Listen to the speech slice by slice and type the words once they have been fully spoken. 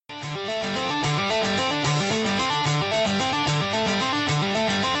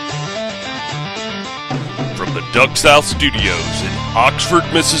Ducksouth Studios in Oxford,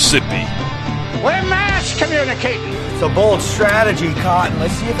 Mississippi. We're mass communicating. It's a bold strategy, Cotton.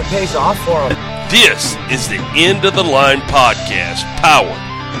 Let's see if it pays off for them. This is the End of the Line podcast, powered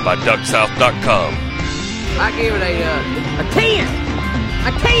by Ducksouth.com. I gave it a 10.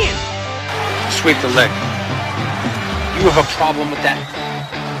 A 10. Sweep the leg. You have a problem with that?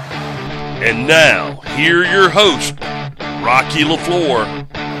 And now, here your host, Rocky LaFleur.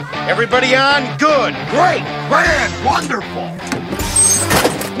 Everybody on? Good. Great. Grand. Wonderful.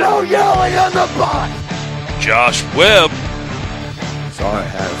 No yelling on the bus. Josh Webb. Sorry I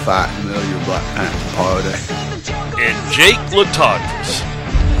had a fight in the middle of your Black Panther party. And Jake Latondras.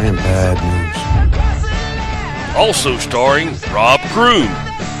 I am bad news. Also starring Rob Kroon.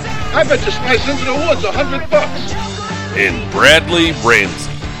 I bet you slice into the woods $100. And Bradley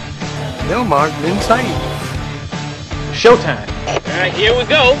Ramsey. Bill Mark's insane. Showtime. All right, here we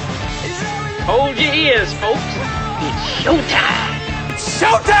go. Hold your ears, folks. It's showtime. It's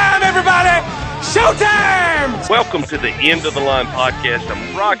showtime, everybody. Showtime. Welcome to the End of the Line podcast.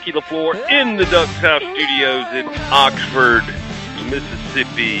 I'm Rocky LaFleur in the Ducksouth Studios in Oxford,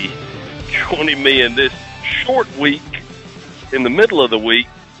 Mississippi. Joining me in this short week, in the middle of the week,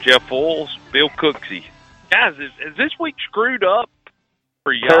 Jeff Foyles, Bill Cooksey. Guys, is this week screwed up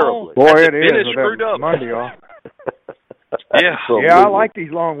for y'all? Boy, it is. It screwed up. Monday off. Yeah. Yeah, I like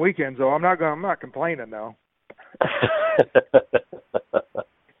these long weekends though. I'm not complaining though.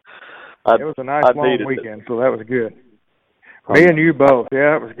 It was a nice long weekend, so that was good. Me and you both.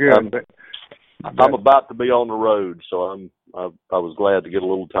 Yeah, it was good. I'm about to be on the road, so I was glad to get a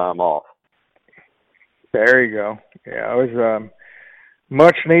little time off. There you go. Yeah, it was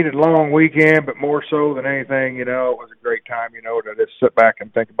much needed long weekend, but more so than anything, it was a great time, to just sit back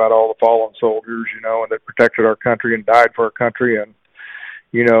and think about all the fallen soldiers, and that protected our country and died for our country. And,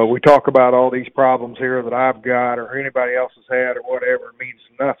 we talk about all these problems here that I've got or anybody else has had or whatever. It means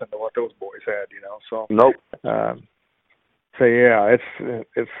nothing to what those boys had, So, nope. So yeah,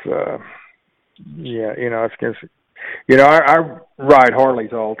 I ride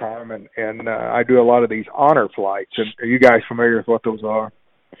Harleys all the time, and I do a lot of these honor flights. And are you guys familiar with what those are?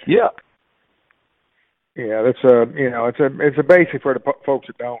 Yeah. Yeah, it's a basic for the folks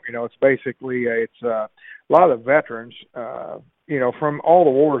that don't. It's basically a lot of the veterans, from all the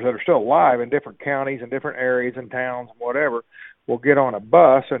wars that are still alive in different counties and different areas and towns and whatever, will get on a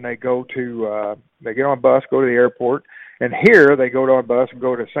bus and they get on a bus, go to the airport. And here they go to a bus and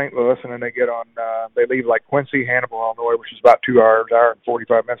go to St. Louis, and then they get on. They leave like Quincy, Hannibal, Illinois, which is about 2 hours, hour and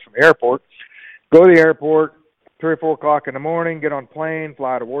 45 minutes from the airport. Go to the airport, 3 or 4 o'clock in the morning. Get on a plane,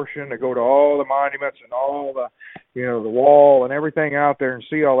 fly to Washington. They go to all the monuments and all the, the wall and everything out there and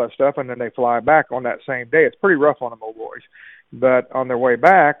see all that stuff, and then they fly back on that same day. It's pretty rough on them old boys, but on their way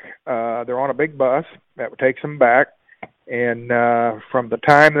back, they're on a big bus that takes them back, and from the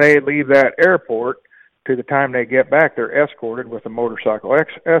time they leave that airport to the time they get back, they're escorted with a motorcycle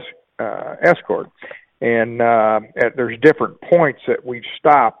escort. And there's different points that we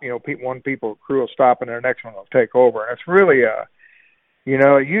stop. One crew will stop, and the next one will take over. And it's really,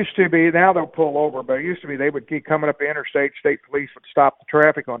 it used to be, now they'll pull over, but it used to be they would keep coming up the interstate. State police would stop the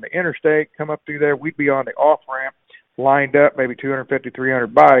traffic on the interstate, come up through there. We'd be on the off-ramp, lined up, maybe 250, 300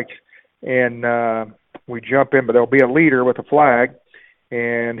 bikes, and we jump in, but there'll be a leader with a flag.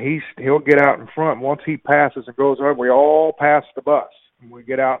 And he'll get out in front. Once he passes and goes over, we all pass the bus. And we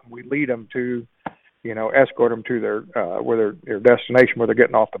get out and we lead them to, escort them to their destination where they're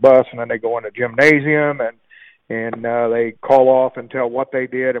getting off the bus. And then they go in the gymnasium and they call off and tell what they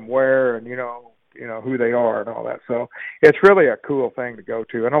did and where and who they are and all that. So it's really a cool thing to go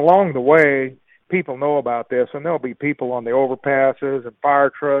to. And along the way, people know about this, and there'll be people on the overpasses and fire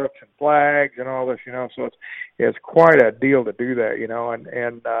trucks and flags and all this, so it's quite a deal to do that,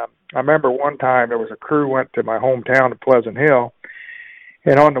 and I remember one time there was a crew went to my hometown of Pleasant Hill,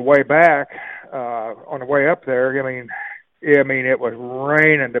 and on the way back, on the way up there, it was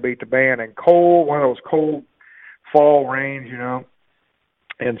raining to beat the band and cold, one of those cold fall rains,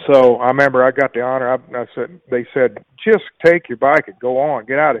 And so I remember I got the honor. They said, just take your bike and go on,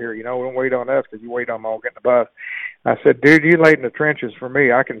 get out of here. Don't wait on us because you wait on them all getting the bus. I said, dude, you laid in the trenches for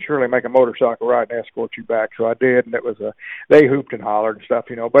me. I can surely make a motorcycle ride and escort you back. So I did, and it was they hooped and hollered and stuff,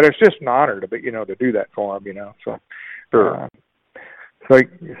 But it's just an honor to be, to do that for them, So, sure. So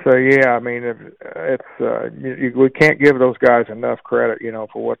yeah, we can't give those guys enough credit,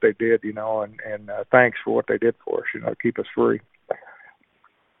 for what they did, and thanks for what they did for us, to keep us free.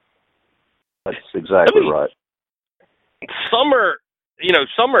 That's exactly right. Summer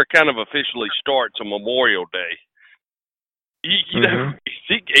kind of officially starts on Memorial Day. As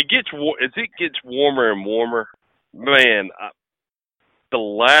it gets warmer and warmer, man, the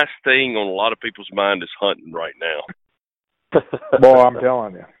last thing on a lot of people's mind is hunting right now. Boy, I'm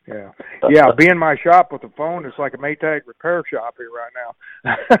telling you, yeah. Be in my shop with the phone. It's like a Maytag repair shop here right now.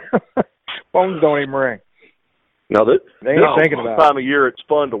 Phones don't even ring. No, they ain't thinking about this time of year. It's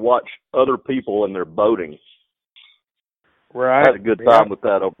fun to watch other people and their boating. Right. I had a good time with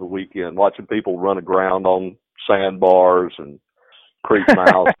that over the weekend, watching people run aground on sandbars and creek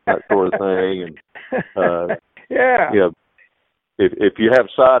mouths, that sort of thing. And if you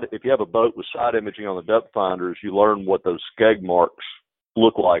have a boat with side imaging on the depth finders, you learn what those skeg marks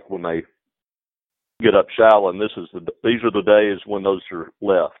look like when they get up shallow. And these are the days when those are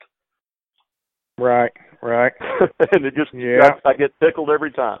left. Right. And it just I get tickled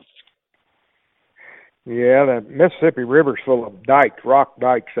every time. Yeah, the Mississippi River's full of dikes, rock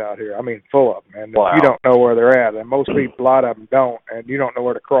dikes out here. I mean, full of them. And wow. You don't know where they're at. And most people, a lot of them don't. And you don't know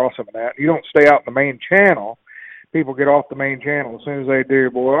where to cross them at. You don't stay out in the main channel. People get off the main channel as soon as they do.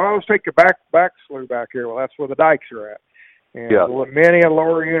 Boy, let's take your back slough back here. Well, that's where the dikes are at. And many a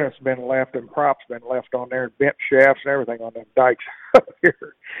lower unit's been left and props been left on there, bent shafts and everything on them dikes up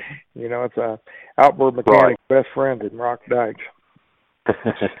here. You know, it's a outboard mechanic's best friend in rock dikes.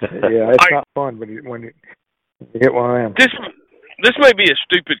 It's not fun when you hit one of them. This may be a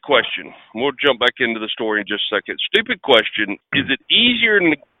stupid question. We'll jump back into the story in just a second. Stupid question. Is it easier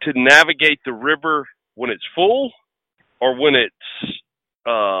to navigate the river when it's full or when it's,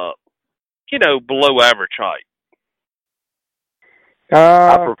 below average height?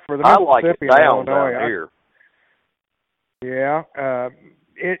 For the Mississippi, like it down here.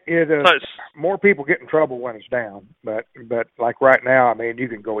 It is more people get in trouble when it's down, but like right now, I mean, you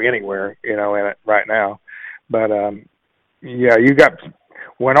can go anywhere, in it right now. But you got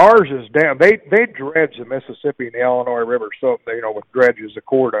when ours is down, they dredge the Mississippi and the Illinois River, so with dredges the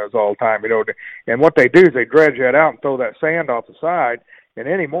Corps does all the time, And what they do is they dredge that out and throw that sand off the side, and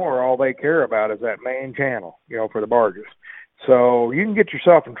anymore, all they care about is that main channel, for the barges. So you can get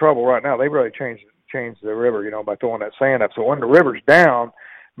yourself in trouble right now. They really changed the river, by throwing that sand up. So when the river's down,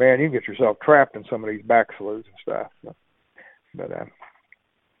 man, you can get yourself trapped in some of these back sloughs and stuff.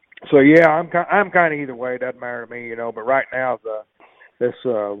 I'm kind of either way. It doesn't matter to me, But right now, this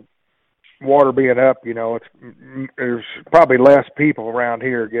water being up, there's probably less people around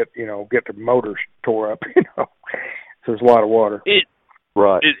here get their motors tore up, So there's a lot of water.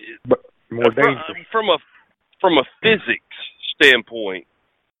 But more dangerous. From a physics standpoint,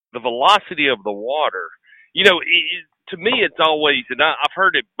 the velocity of the water, to me, it's always, and I've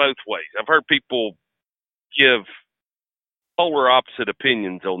heard it both ways. I've heard people give polar opposite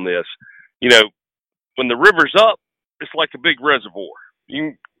opinions on this. When the river's up, it's like a big reservoir.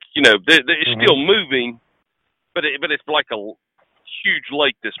 It's still moving, but it's like a huge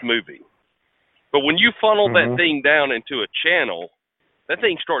lake that's moving. But when you funnel that thing down into a channel, that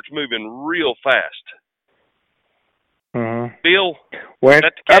thing starts moving real fast. Bill, is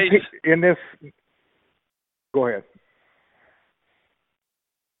that the case? In this, go ahead.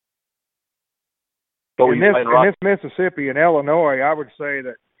 In this Mississippi and Illinois, I would say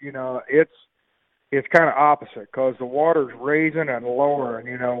that it's kind of opposite because the water's raising and lowering.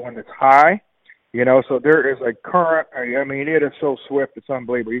 When it's high, so there is a current. I mean, it is so swift, it's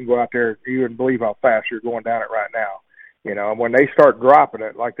unbelievable. You can go out there, you wouldn't believe how fast you're going down it right now. When they start dropping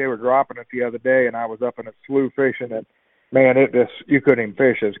it, like they were dropping it the other day, and I was up in a slough fishing, and man, you couldn't even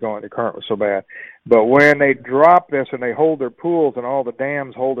fish. The current was so bad. But when they drop this and they hold their pools and all the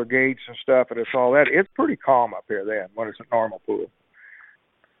dams hold their gates and stuff, and it's all that, it's pretty calm up here then when it's a normal pool.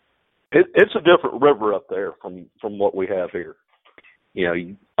 It's a different river up there from what we have here.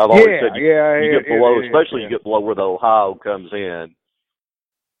 I've always said you get below, especially you get below where the Ohio comes in,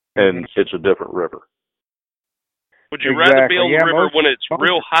 and it's a different river. Would you rather be on the river when it's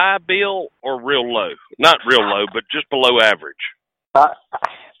real high, Bill, or real low? Not real low, but just below average.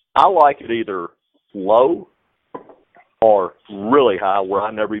 I like it either low or really high where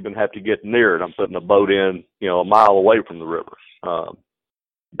I never even have to get near it. I'm putting a boat in, a mile away from the river.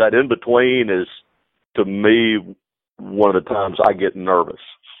 That in between is, to me, one of the times I get nervous.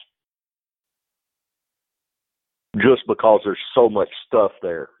 Just because there's so much stuff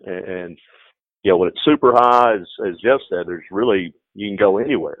there. And when it's super high, as Jeff said, you can go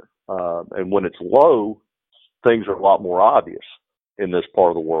anywhere. And when it's low, things are a lot more obvious in this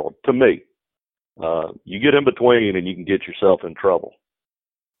part of the world, to me. You get in between and you can get yourself in trouble.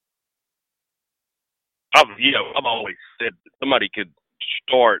 I've always said somebody could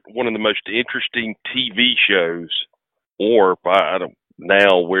start one of the most interesting TV shows, or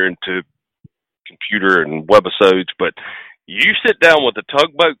now we're into computer and webisodes, but you sit down with a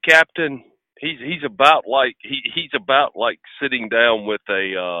tugboat captain, he's about like he's about like sitting down with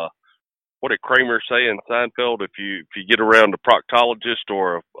a what did Kramer say in Seinfeld? If you get around a proctologist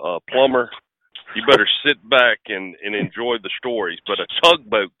or a plumber, you better sit back and enjoy the stories. But a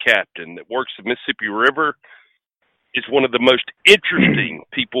tugboat captain that works the Mississippi River is one of the most interesting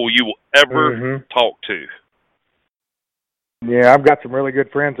people you will ever talk to. Yeah, I've got some really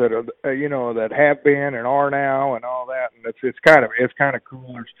good friends that are, that have been and are now and all that, and it's kind of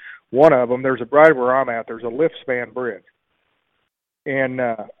cool. There's one of them. There's right where I'm at. There's a lift span bridge, and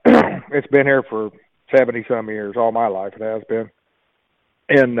it's been here for 70 some years. All my life it has been.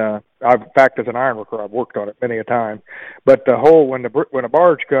 And I've, in fact, as an ironworker, I've worked on it many a time. But the whole when a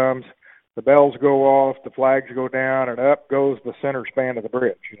barge comes, the bells go off, the flags go down, and up goes the center span of the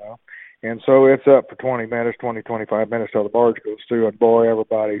bridge. And so it's up for 20 minutes, 25 minutes till the barge goes through, and boy,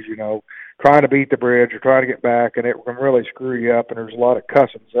 everybody's, trying to beat the bridge or trying to get back, and it can really screw you up, and there's a lot of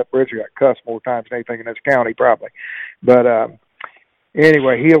cussings. That bridge got cussed more times than anything in this county, probably. But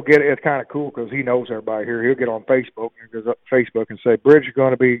anyway, he'll get it. It's kind of cool because he knows everybody here. He'll get on Facebook and say, bridge is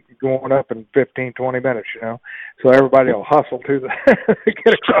going to be going up in 15, 20 minutes, So everybody will hustle to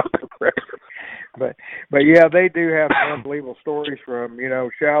get across the river. But yeah, they do have some unbelievable stories from,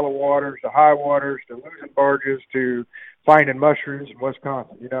 shallow waters to high waters to losing barges to finding mushrooms in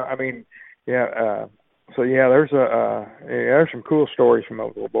Wisconsin. So yeah, there's some cool stories from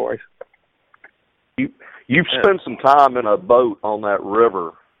those little boys. You've spent some time in a boat on that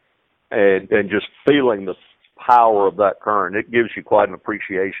river and just feeling the power of that current. It gives you quite an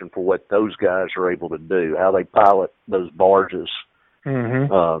appreciation for what those guys are able to do, how they pilot those barges.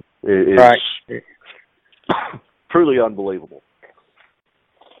 It's truly unbelievable.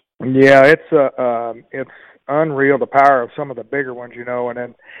 Yeah, it's unreal, the power of some of the bigger ones, and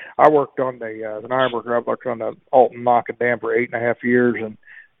then I worked on the ironworker. I worked on the Alton Knockin Dam for 8.5 years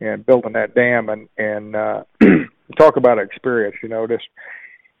and building that dam and talk about experience, just.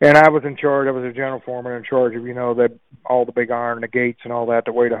 And I was in charge. I was a general foreman in charge of, all the big iron, the gates and all that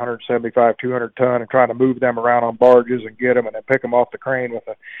that weighed 175, 200 ton, and trying to move them around on barges and get them and then pick them off the crane with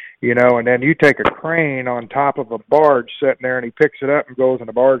and then you take a crane on top of a barge sitting there and he picks it up and goes and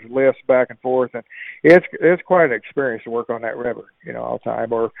the barge lifts back and forth. And it's quite an experience to work on that river, all the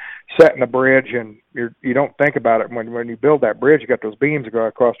time. Or setting a bridge and you don't think about it. When you build that bridge, you got those beams that go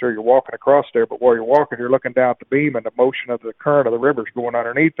across there. You're walking across there, but while you're walking, you're looking down at the beam and the motion of the current of the river's going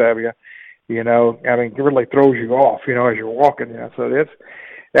underneath of you. It really throws you off, as you're walking. So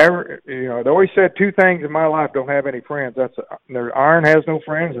they always said two things in my life don't have any friends. That's the iron has no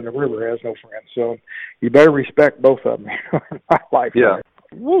friends and the river has no friends. So you better respect both of them in my life. Yeah.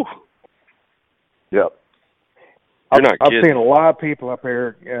 Woo. Yep. I've seen a lot of people up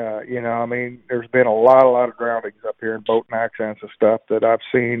here, there's been a lot of drownings up here in boat and accidents and stuff that I've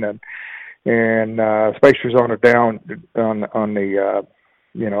seen and especially on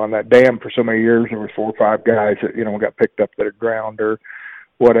on that dam for so many years, there was 4 or 5 guys that, got picked up that are drowned or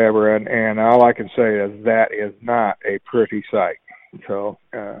whatever. And all I can say is that is not a pretty sight. So,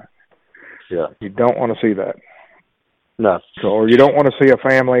 you don't want to see that. No. So, or you don't want to see a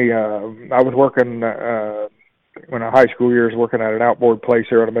family. I was working, when I high school years, working at an outboard place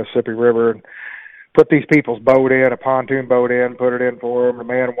there on the Mississippi River and put these people's boat in, a pontoon boat in, put it in for them, a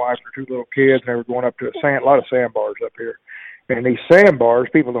man and wife and 2 little kids, and they were going up to a lot of sandbars up here. And these sandbars,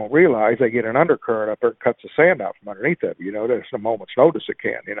 people don't realize they get an undercurrent up there that cuts the sand out from underneath of you. There's a moment's notice it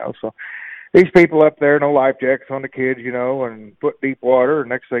can, So these people up there, no life jackets on the kids, and foot deep water. And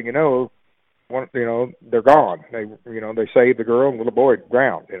next thing you know, they're gone. They saved the girl and the little boy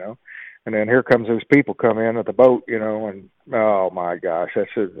drowned, And then here comes those people come in at the boat, and oh my gosh,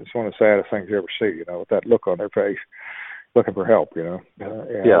 it's one of the saddest things you ever see, with that look on their face, looking for help,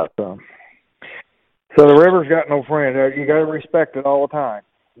 Yeah. So the river's got no friend. You got to respect it all the time.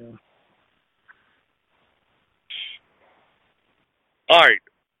 Yeah. All right.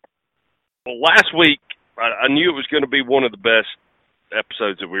 Well, last week, I knew it was going to be one of the best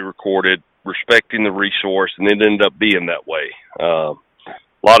episodes that we recorded, respecting the resource, and it ended up being that way. A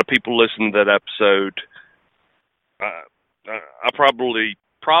lot of people listened to that episode. I probably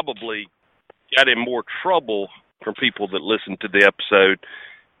got in more trouble from people that listened to the episode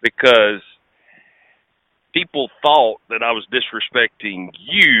because people thought that I was disrespecting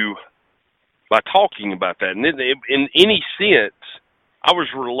you by talking about that. And in any sense, I was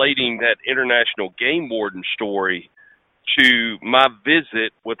relating that international game warden story to my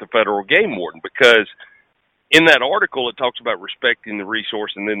visit with the federal game warden, because in that article it talks about respecting the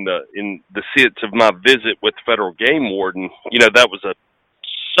resource, and then in the sense of my visit with the federal game warden, that was a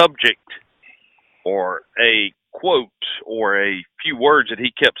subject or a quote or a few words that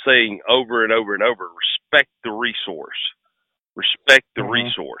he kept saying over and over and over: respect the resource. Respect the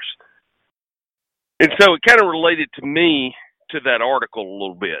resource. And so it kind of related to me to that article a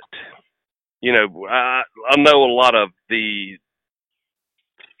little bit. You know, I know a lot of the,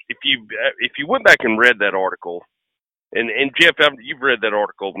 if you went back and read that article, and Jeff, you've read that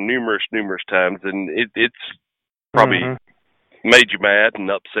article numerous times, and it's probably made you mad and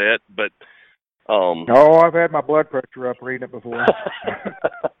upset, but I've had my blood pressure up reading it before.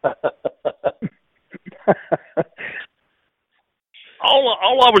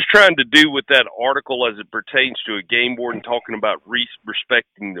 All I was trying to do with that article as it pertains to a game board and talking about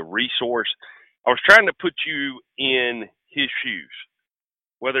respecting the resource, I was trying to put you in his shoes.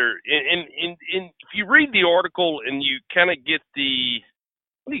 Whether if you read the article and you kind of get the,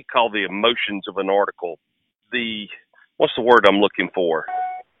 what do you call the emotions of an article? What's the word I'm looking for?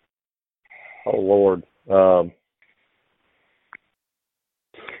 Oh, Lord.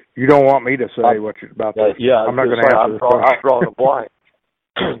 You don't want me to say what you about this. Yeah, I'm not going to answer this question. I'm drawing a blank.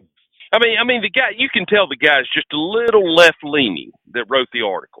 I mean, the guy, you can tell the guy's just a little left-leaning that wrote the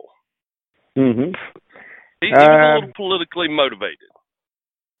article. Mm-hmm. He's a little politically motivated.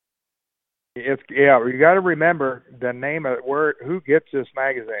 You got to remember the name of who gets this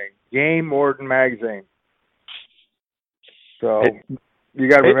magazine. Game Warden Magazine. So you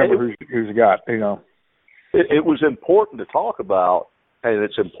got to remember who's got, you know. It was important to talk about, and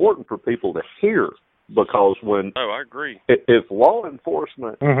it's important for people to hear, because when I agree. If law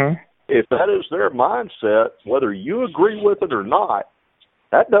enforcement, if that is their mindset, whether you agree with it or not,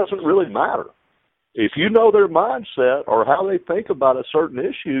 that doesn't really matter. If you know their mindset or how they think about a certain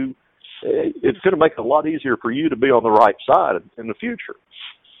issue, it's going to make it a lot easier for you to be on the right side in the future.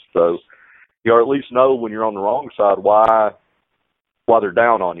 So you at least know when you're on the wrong side why they're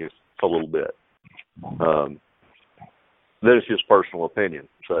down on you a little bit. That is just personal opinion.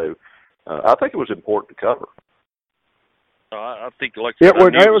 So I think it was important to cover. I think like it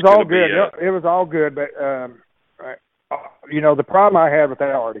was all good. It was all good, but you know, the problem I had with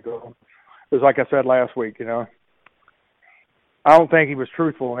that article was, like I said last week, you know, I don't think he was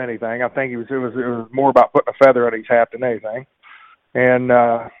truthful in anything. I think it was more about putting a feather in his hat than anything. And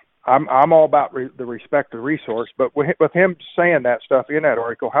I'm all about the respect of resource, but with him saying that stuff in that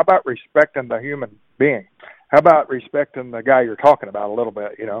article, how about respecting the human being? How about respecting the guy you're talking about a little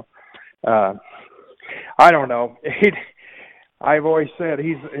bit, you know? I don't know. I've always said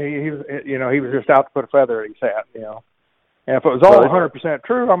he was just out to put a feather in his hat, you know. And if it was all 100%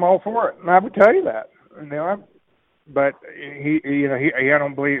 true, I'm all for it, and I would tell you that, you know. But I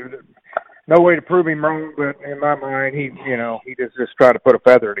don't believe, no way to prove him wrong. But in my mind, he just tried to put a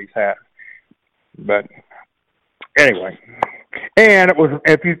feather in his hat. But anyway, and it was,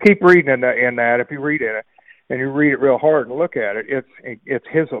 if you keep reading in that, if you read it and you read it real hard and look at it, it's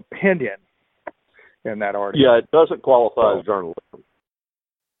his opinion in that article. Yeah, it doesn't qualify as journalism.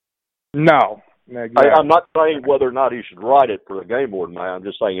 No. Exactly. I'm not saying whether or not he should write it for the game board, man. I'm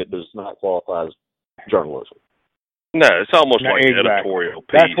just saying it does not qualify as journalism. No, it's almost like an editorial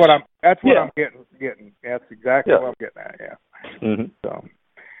piece. That's what I'm getting. That's exactly what I'm getting at. Yeah. Mm-hmm. So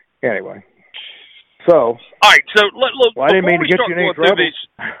anyway, all right. So look. Well, I didn't mean to get you in any trouble.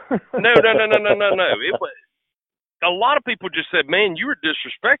 No. A lot of people just said, "Man, you were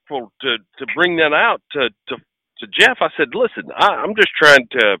disrespectful to bring that out to Jeff." I said, "Listen, I'm just trying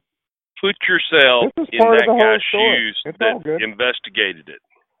to put yourself in that guy's shoes that investigated it.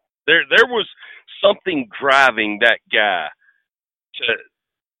 There was something driving that guy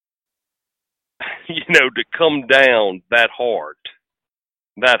to come down that hard,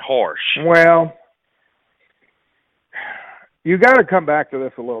 that harsh." Well, you got to come back to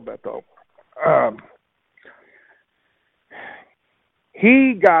this a little bit, though.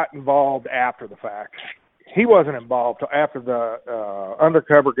 He got involved after the fact. He wasn't involved till after the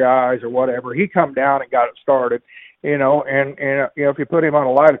undercover guys or whatever. He come down and got it started, you know, and if you put him on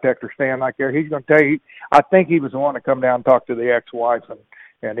a lie detector stand like there, he's going to tell you. I think he was the one to come down and talk to the ex-wife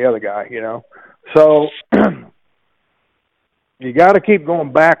and the other guy, you know. So you got to keep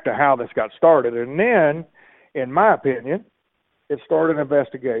going back to how this got started, and then, in my opinion, it started an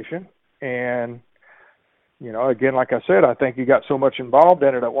investigation. And you know, again, like I said, I think you got so much involved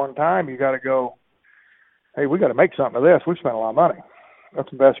in it at one time, you got to go, hey, we got to make something of this. We spent a lot of money.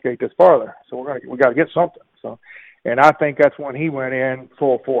 Let's investigate this farther. So we got to get something. So, and I think that's when he went in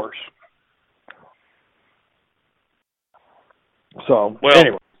full force. So,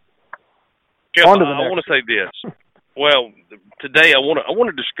 anyway, Jeff, on to the I want to say this. Well, today I want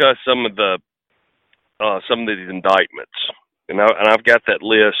to discuss some of these indictments, and I've got that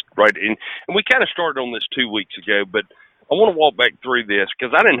list right in. And we kind of started on this 2 weeks ago, but I want to walk back through this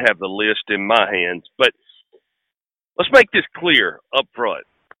because I didn't have the list in my hands. But let's make this clear up front.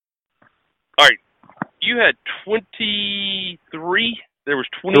 All right, you had 23. There was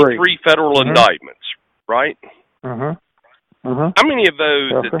 23 federal indictments, right? Mm-hmm. How many of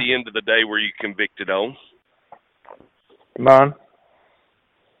those at the end of the day were you convicted on? None.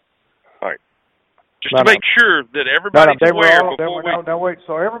 All right. Just to make sure that everybody's aware before we... No, wait.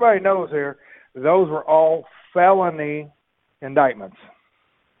 So everybody knows here, those were all felony indictments.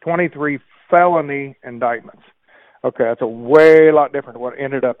 23 felony indictments. Okay, that's a lot different than what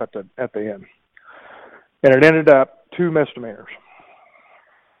ended up at the end. And it ended up 2 misdemeanors.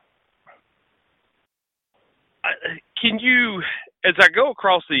 Can you, as I go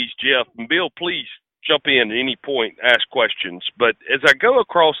across these, Jeff, and Bill, please jump in at any point, ask questions. But as I go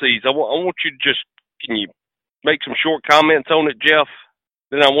across these, I want you to just, can you make some short comments on it, Jeff?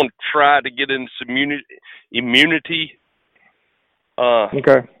 Then I want to try to get into some immunity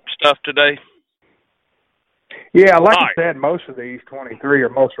stuff today. Yeah, like you said, most of these 23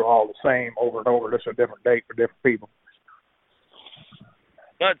 are all the same over and over. Just a different date for different people.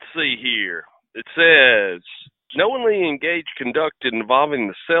 Let's see here. It says, knowingly engaged conducted involving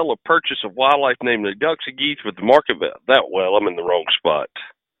the sale or purchase of wildlife, namely ducks and geese, with the market value. I'm in the wrong spot.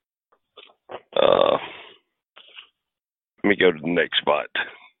 Let me go to the next spot.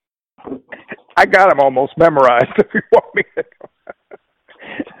 I got them almost memorized if you want me to.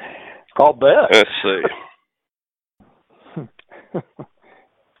 I'll bet. Let's see.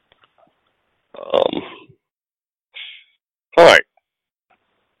 All right.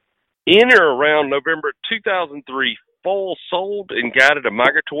 In or around November 2003, Foyle sold and guided a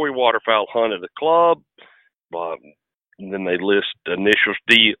migratory waterfowl hunt at a club. And then they list initials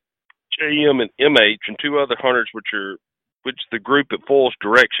D, JM, and MH, and 2 other hunters, which the group at Foyle's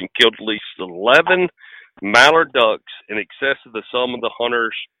direction killed at least 11 mallard ducks in excess of the sum of the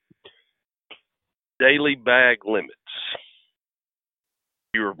hunters' daily bag limits.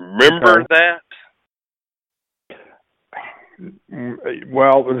 You remember that?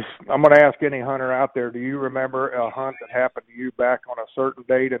 Well, I'm going to ask any hunter out there, do you remember a hunt that happened to you back on a certain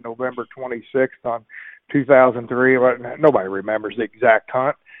date in November 26th on 2003? Nobody remembers the exact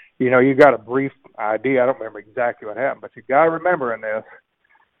hunt. You know, you got a brief idea. I don't remember exactly what happened, but you got to remember in this,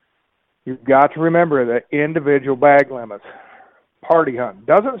 you've got to remember the individual bag limits. Party hunt.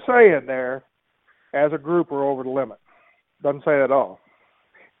 Doesn't say in there, as a group, we're over the limit. Doesn't say that at all.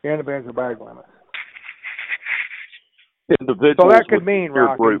 Individual bag limits. Individuals, so that could mean,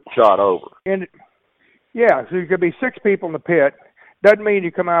 your group shot over. Yeah, so you could be 6 people in the pit. Doesn't mean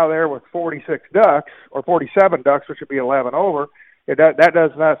you come out of there with 46 ducks or 47 ducks, which would be 11 over.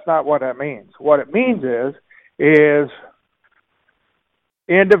 That's not what that means. What it means is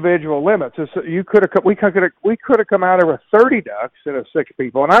individual limits. So we could have come out there with 30 ducks instead of 6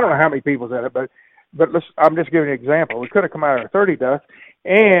 people, and I don't know how many people's in it, but I'm just giving you an example. We could have come out there with 30 ducks,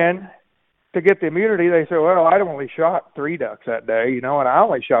 and to get the immunity, they say, well, I only shot 3 ducks that day, and I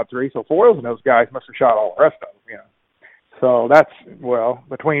only shot 3, so Foyles and those guys must have shot all the rest of them, So that's,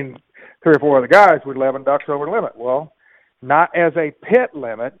 between 3 or 4 of the guys, we're 11 ducks over the limit. Well, not as a pit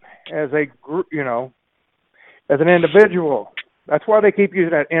limit, as a group, as an individual. That's why they keep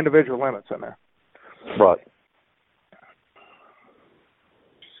using that individual limits in there. Right.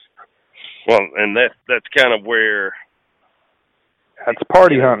 Well, and that's kind of where... That's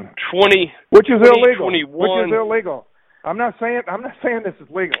party hunting. Which is illegal. Which is illegal. I'm not saying this is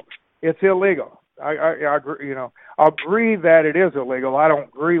legal. It's illegal. I agree. I agree that it is illegal. I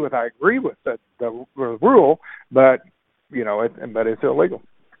agree with the rule, but but it's illegal.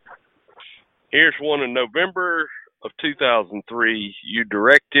 Here's one in November of 2003. You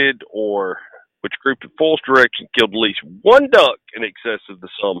directed, or which group at Foyle's direction killed at least 1 duck in excess of the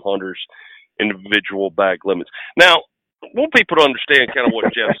sum hunters' individual bag limits. Now, I want people to understand kind of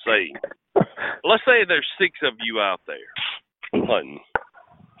what Jeff's saying. Let's say there's 6 of you out there hunting.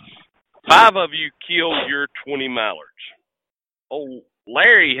 5 of you killed your 20 mallards. Oh,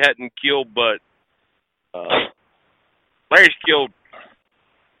 Larry hadn't killed, but Larry's killed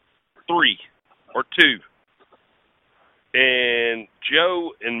 3 or 2. And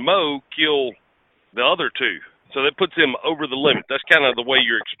Joe and Mo kill the other 2. So that puts him over the limit. That's kind of the way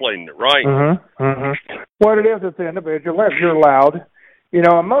you're explaining it, right? Mm-hmm. Mm-hmm. What it is, it's the individual. You're allowed.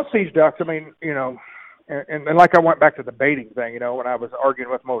 And most of these ducks, and like I went back to the baiting thing, when I was arguing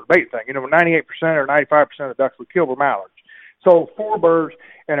with Mo's bait thing, 98% or 95% of the ducks we killed were mallards. So 4 birds,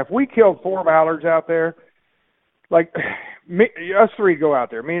 and if we killed 4 mallards out there, like us three go out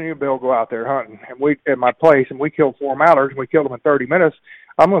there. Me and you, Bill, go out there hunting, and we at my place, and we killed 4 mallards, and we killed them in 30 minutes.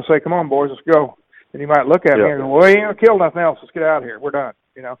 I'm going to say, come on, boys, let's go. And you might look at me and go, well, you ain't going to kill nothing else. Let's get out of here. We're done.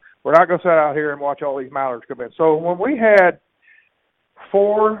 We're not going to sit out here and watch all these mallards come in. So when we had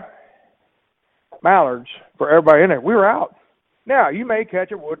 4 mallards for everybody in there, we were out. Now, you may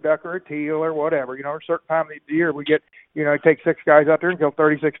catch a wood duck or a teal or whatever. A certain time of the year we get, it takes 6 guys out there and kill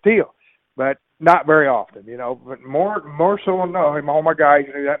 36 teal. But not very often, But more so than no, all my guys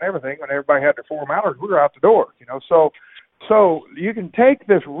knew that and everything. When everybody had their 4 mallards, we were out the door, So you can take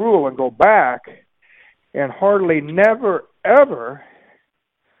this rule and go back, and hardly never, ever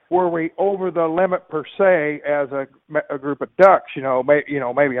were we over the limit per se as a group of ducks,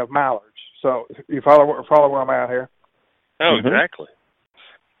 maybe of mallards. So you follow where I'm at here? Oh, exactly.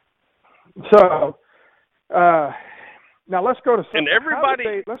 So now let's go to and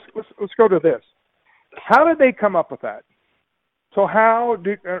everybody. Let's go to this. How did they come up with that? So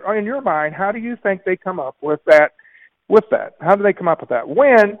in your mind, how do you think they come up with that? How did they come up with that?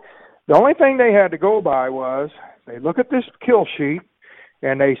 When the only thing they had to go by was they look at this kill sheet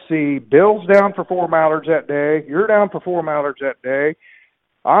and they see Bill's down for 4 mallards that day, you're down for 4 mallards that day,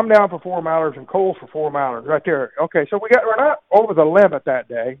 I'm down for 4 mallards, and Cole's for 4 mallards right there. Okay, so we're not over the limit that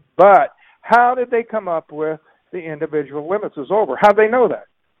day, but how did they come up with the individual limits is over? How do they know that?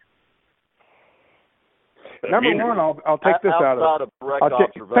 Number one, I'll take this out of it.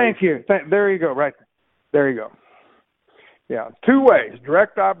 Thank you. There you go. Right there you go. Yeah, 2 ways.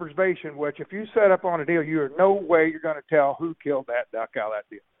 Direct observation, which if you set up on a deal, you are no way you're going to tell who killed that duck out of that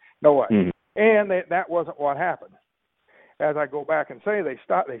deal. No way. Mm-hmm. And that wasn't what happened. As I go back and say, they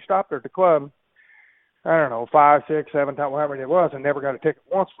stopped there at the club, I don't know, 5, 6, 7 times, whatever it was, and never got a ticket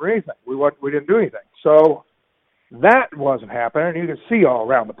once for anything. We didn't do anything. So that wasn't happening. You could see all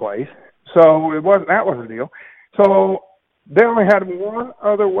around the place. So that wasn't a deal. So they only had one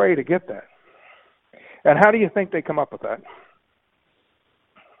other way to get that. And how do you think they come up with that?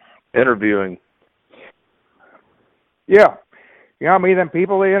 Interviewing. Yeah. How many of them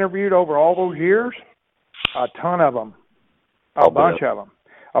people they interviewed over all those years? A ton of them. A bunch of them.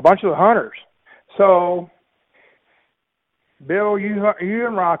 A bunch of the hunters. So, Bill, you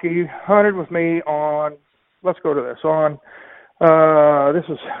and Rocky hunted with me on, let's go to this,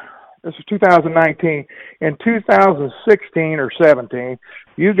 this is 2019. In 2016 or 17,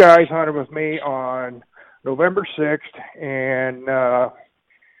 you guys hunted with me on November 6th, and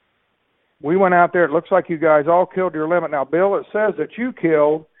we went out there. It looks like you guys all killed your limit. Now, Bill, it says that you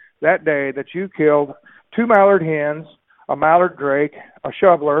killed 2 mallard hens, a mallard drake, a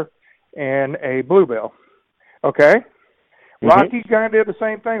shoveler, and a bluebill. Okay? Mm-hmm. Rocky kind of did the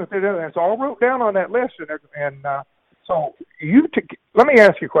same thing with it. And it's all wrote down on that list. So let me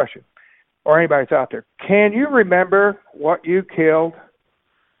ask you a question, or anybody that's out there. Can you remember what you killed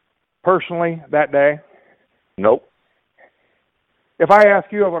personally that day? Nope. If I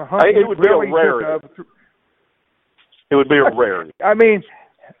ask you of a hunt, it would be a rarity. It would be a rarity. I mean,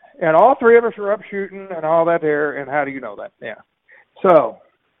 and all 3 of us are up shooting and all that there, and how do you know that? Yeah. So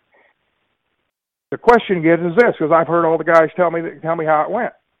the question is this, because I've heard all the guys tell me how it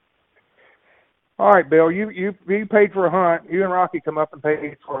went. All right, Bill, you paid for a hunt. You and Rocky come up and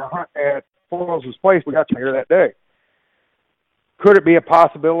paid for a hunt at Foyles' place. We got you here that day. Could it be a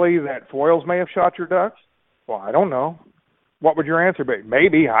possibility that Foyles may have shot your ducks? Well, I don't know. What would your answer be?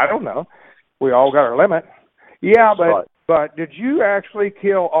 Maybe. I don't know. We all got our limit. Yeah, but did you actually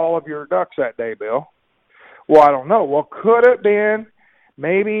kill all of your ducks that day, Bill? Well, I don't know. Well, could it have been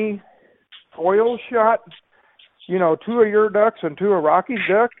maybe Foyles shot, 2 of your ducks and 2 of Rocky's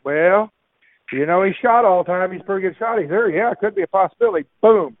ducks? Well, he shot all the time. He's a pretty good shot. He's there. Yeah, it could be a possibility.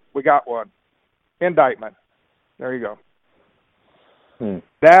 Boom, we got one. Indictment. There you go.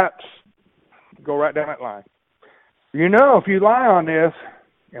 Go right down that line. If you lie on this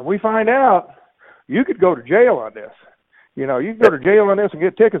and we find out, you could go to jail on this. You can go to jail on this and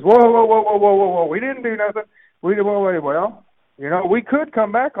get tickets. Whoa. We didn't do nothing. We could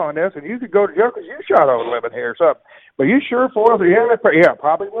come back on this and you could go to jail because you shot over the limit here or something. But you sure Foyles? Yeah,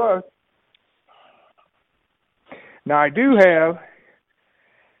 probably was. Now, I do have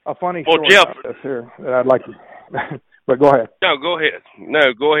a funny story about this here that I'd like to – but go ahead. No, go ahead.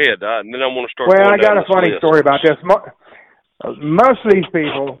 And then I want to start. Well, I got a funny story about this. Most of these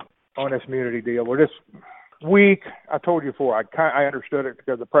people on this immunity deal were just weak. I told you before. I understood it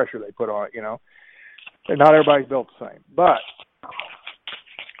because of the pressure they put on it, And not everybody's built the same. But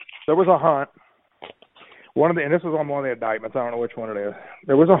there was a hunt. And this was on one of the indictments. I don't know which one it is.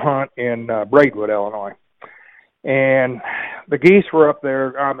 There was a hunt in Braidwood, Illinois. And the geese were up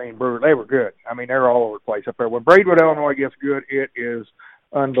there. I mean, they were good. I mean, they're all over the place up there. When Braidwood, Illinois gets good, it is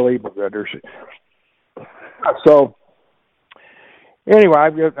unbelievable good. So anyway, I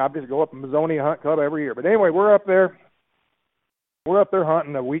just go up to Mazonia Hunt Club every year. But anyway, we're up there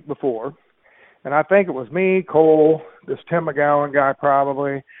hunting a week before, and I think it was me, Cole, this Tim McGowan guy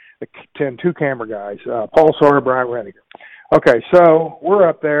probably, the 2 camera guys, Paul Sawyer, Brian Reniger. Okay, so we're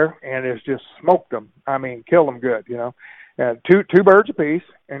up there, and it's just smoked them. I mean, killed them good, you know. And two birds apiece,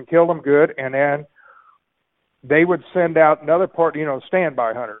 and killed them good, and then they would send out another part, you know,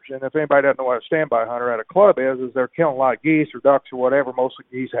 standby hunters. And if anybody doesn't know what a standby hunter at a club is they're killing a lot of geese or ducks or whatever. Most of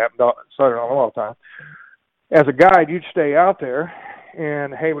the geese happen to southern Illinois all the time. As a guide, you'd stay out there,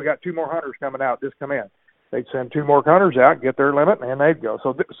 and, hey, we got 2 more hunters coming out. Just come in. They'd send 2 more hunters out, get their limit, and they'd go.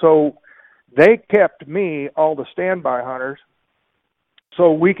 So they kept me, all the standby hunters,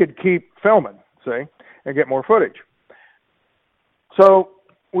 so we could keep filming, see, and get more footage. So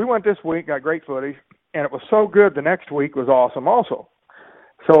we went this week, got great footage, and it was so good the next week was awesome also.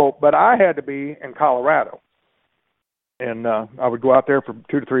 So, but I had to be in Colorado, and I would go out there for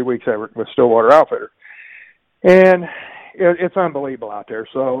 2 to 3 weeks with Stillwater Outfitter. And it's unbelievable out there,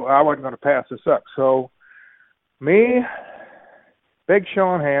 so I wasn't going to pass this up. So me, Big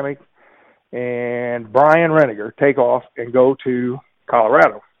Sean Hammock, and Brian Reniger take off and go to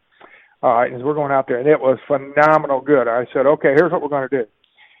Colorado. All right, and we're going out there, and it was phenomenal good. I said, okay, here's what we're going to do.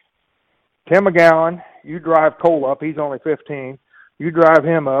 Tim McGowan, you drive Cole up. He's only 15. You drive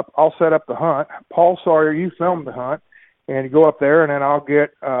him up. I'll set up the hunt. Paul Sawyer, you film the hunt, and you go up there, and then I'll get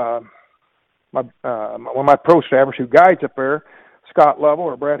one of my pro staffers who guides up there, Scott Lovell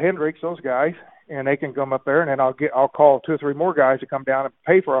or Brad Hendricks, those guys, and they can come up there, and then I'll call 2 or 3 more guys to come down and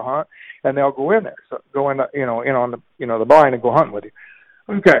pay for a hunt, and they'll go in there, so go in, in on the blind and go hunting with you.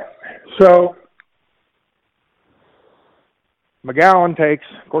 Okay, so McGowan takes,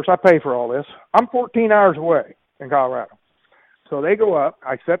 of course, I pay for all this. I'm 14 hours away in Colorado, so they go up.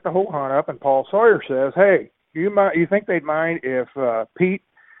 I set the whole hunt up, and Paul Sawyer says, "Hey, you think they'd mind if Pete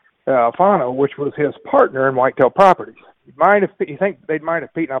Fano, which was his partner in Whitetail Properties, you think they'd mind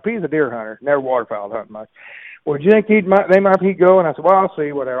if Pete? Now Pete's a deer hunter, never waterfowl hunting much. Well, do you think he'd go?" And I said, "Well, I'll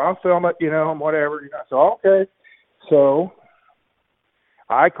see, whatever. I'll film it, and whatever." So okay, so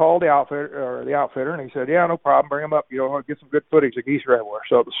I called the outfitter, and he said, "Yeah, no problem. Bring him up. Get some good footage of geese everywhere."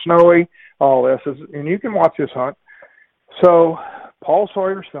 So it was snowy, all this, and you can watch this hunt. So Paul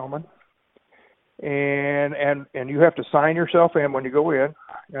Sawyer's filming. And you have to sign yourself in when you go in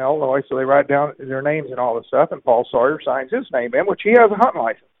Illinois, so they write down their names and all this stuff, and Paul Sawyer signs his name in, which he has a hunting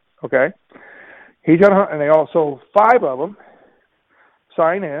license, okay? He's got a hunt, and they also, 5 of them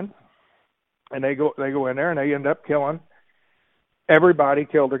sign in, and they go in there, and they end up killing, everybody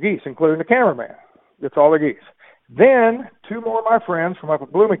killed their geese, including the cameraman. It's all the geese. Then 2 more of my friends from up in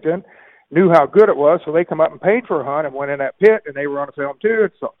Bloomington knew how good it was, so they come up and paid for a hunt and went in that pit, and they were on the film too.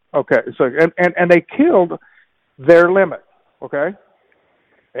 So and they killed their limit. Okay,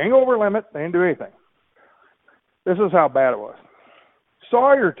 they ain't over limit. They didn't do anything. This is how bad it was.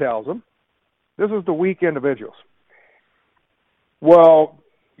 Sawyer tells them, this is the weak individuals. Well,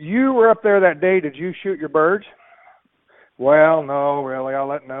 you were up there that day. Did you shoot your birds? Well, no, really.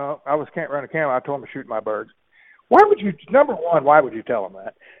 I can't run a camera. I told them to shoot my birds. Why would you? Number one, why would you tell them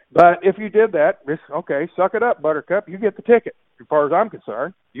that? But if you did that, okay, suck it up, Buttercup. You get the ticket, as far as I'm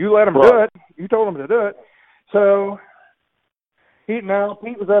concerned. You let them do it. You told them to do it. So Pete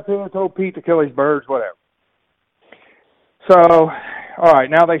was up here and told Pete to kill his birds, whatever. So, all right,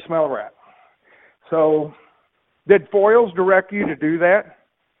 now they smell a rat. So did Foyles direct you to do that?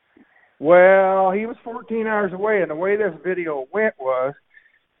 Well, he was 14 hours away, and the way this video went was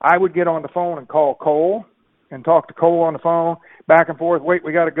I would get on the phone and call Cole and talk to Cole on the phone, back and forth, wait,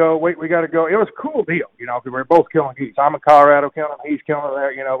 we got to go. It was a cool deal, because we were both killing geese. I'm in Colorado killing them, he's killing there,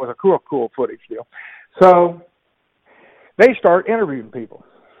 it was a cool footage deal. So they start interviewing people.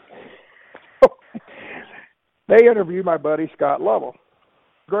 They interviewed my buddy Scott Lovell.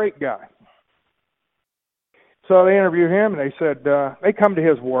 Great guy. So they interviewed him, and they said, they come to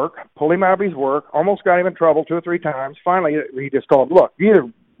his work, pulled him out of his work, almost got him in trouble 2 or 3 times. Finally, he just told him, look, you either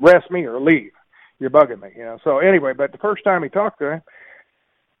arrest me or leave. You're bugging me, So anyway, but the first time he talked to him,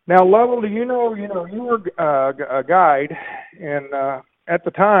 now Lovell, you were a guide, and at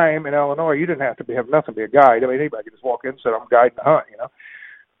the time in Illinois, you didn't have to have nothing to be a guide. I mean, anybody could just walk in and say, I'm guiding the hunt,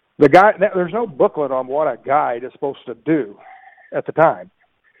 The guy, there's no booklet on what a guide is supposed to do at the time.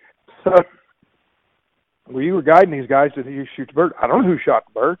 So, well, you were guiding these guys. Did you shoot the birds? I don't know who shot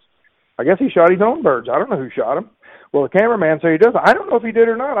the birds. I guess he shot his own birds. I don't know who shot them. Well, the cameraman said he does. I don't know if he did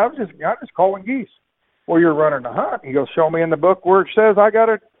or not. I'm just calling geese. well, you're running the hunt. He goes, show me in the book where it says I got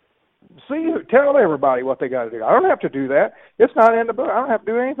to tell everybody what they got to do. I don't have to do that. It's not in the book. I don't have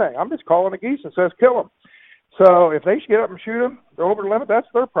to do anything. I'm just calling the geese and says kill them. So if they get up and shoot them, they're over the limit, that's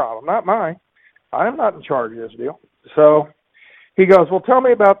their problem, not mine. I'm not in charge of this deal. So he goes, well, tell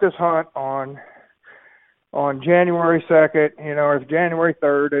me about this hunt on January 2nd, or it's January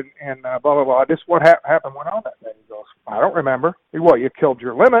 3rd, and blah, blah, blah. This what happened went on that day. He goes, I don't remember. He goes, well, you killed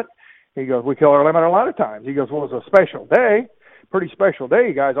your limit. He goes, we kill our limit a lot of times. He goes, well, it was a special day, pretty special day.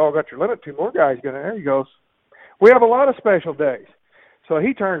 You guys all got your limit. 2 more guys get in there. He goes, we have a lot of special days. So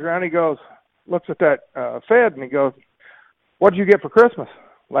he turns around, he goes, looks at that Fed, and he goes, what did you get for Christmas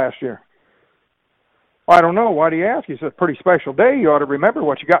last year? Well, I don't know. Why do you ask? He says, pretty special day. You ought to remember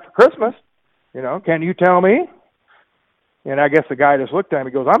what you got for Christmas. Can you tell me? And I guess the guy just looked at him.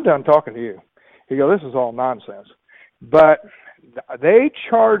 He goes, I'm done talking to you. He goes, this is all nonsense. But they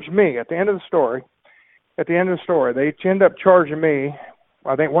charged me at the end of the story. They end up charging me,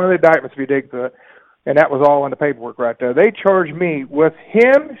 I think one of the indictments, if you dig through it, and that was all in the paperwork right there. They charged me with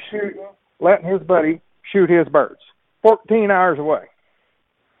him letting his buddy shoot his birds 14 hours away.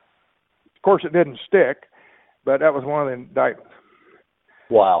 Of course, it didn't stick, but that was one of the indictments.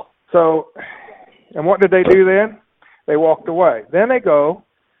 Wow. So, and what did they do then? They walked away. Then they go,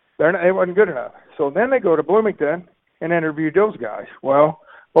 they wasn't good enough. So then they go to Bloomington and interview those guys. Well,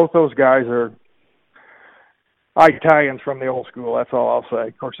 both those guys are Italians from the old school. That's all I'll say.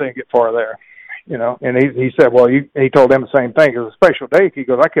 Of course, they didn't get far there, And he said, well, he told them the same thing. It was a special day. He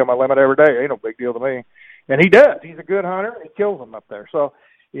goes, I kill my limit every day. Ain't no big deal to me. And he does. He's a good hunter. He kills them up there. So,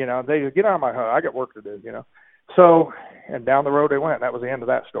 they just get on my hunt. I got work to do, So, and down the road they went. That was the end of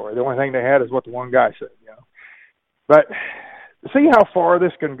that story. The only thing they had is what the one guy said, But see how far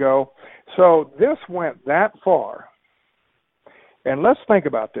this can go. So this went that far. And let's think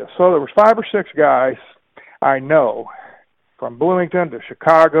about this. So there was 5 or 6 guys I know from Bloomington to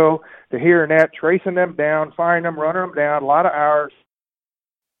Chicago to here and that, tracing them down, finding them, running them down, a lot of hours,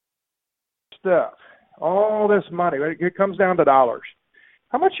 stuff. All this money. It comes down to dollars.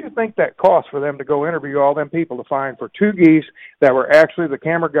 How much do you think that cost for them to go interview all them people to find for 2 geese that were actually the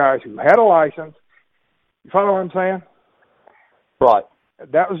camera guys who had a license? You follow what I'm saying? Right.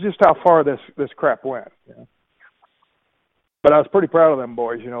 That was just how far this crap went. But I was pretty proud of them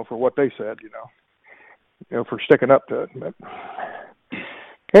boys, for what they said, for sticking up to it. But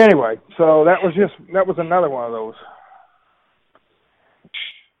anyway, so that was another one of those.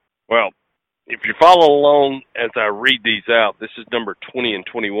 Well, if you follow along as I read these out, this is number 20 and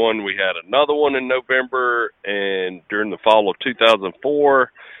 21. We had another one in November, and during the fall of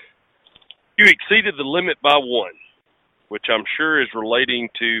 2004, you exceeded the limit by 1, which I'm sure is relating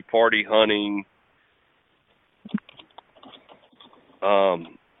to party hunting.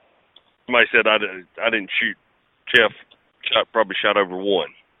 Somebody said I didn't shoot. Jeff probably shot over 1.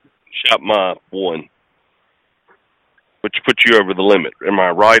 Shot my 1, which puts you over the limit. Am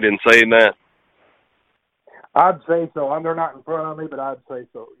I right in saying that? I'd say so. They're not in front of me, but I'd say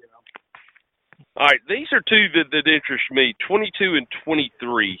so, All right, these are 2 that interest me, 22 and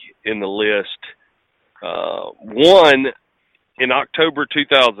 23 in the list. One, in October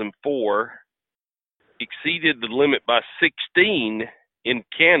 2004, exceeded the limit by 16 in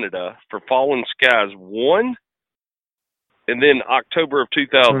Canada for Fallen Skies 1. And then October of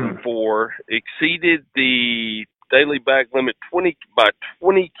 2004, exceeded the daily bag limit by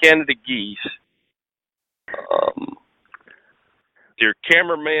 20 Canada geese. Their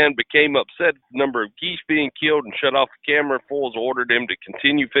cameraman became upset at the number of geese being killed and shut off the camera. Foils ordered him to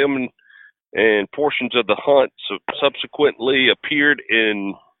continue filming, and portions of the hunt subsequently appeared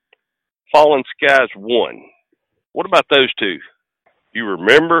in Fallen Skies 1. What about those 2? You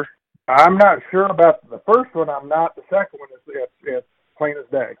remember? I'm not sure about the first one. I'm not. The second one is plain as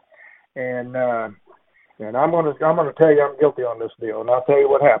day. And I'm gonna tell you I'm guilty on this deal, and I'll tell you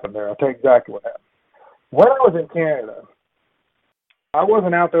what happened there. I'll tell you exactly what happened. When I was in Canada, I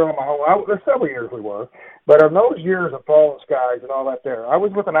wasn't out there on my own. There's several years we were, but in those years of Fallen Skies and all that there, I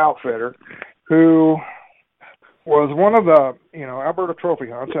was with an outfitter who was one of the, Alberta trophy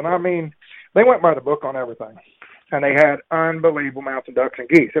hunts, and I mean, they went by the book on everything, and they had unbelievable mountain ducks and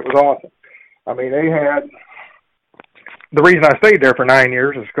geese. It was awesome. I mean, they had, the reason I stayed there for 9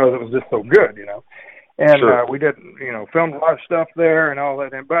 years is because it was just so good, and sure. We did, filmed a lot of stuff there and all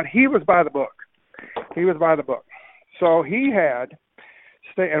that, but he was by the book. So he had,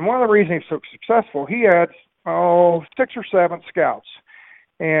 and one of the reasons he was so successful, he had 6 or 7 scouts.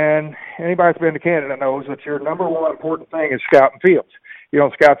 And anybody that's been to Canada knows that your number one important thing is scouting fields. You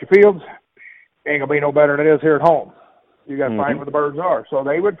don't scout your fields, ain't going to be no better than it is here at home. You got to find where the birds are. So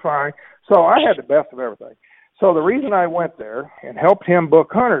they would find. So I had the best of everything. So the reason I went there and helped him book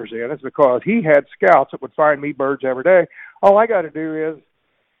hunters in is because he had scouts that would find me birds every day. All I got to do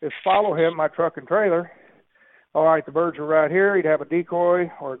is follow him, my truck and trailer. All right, the birds are right here. He'd have a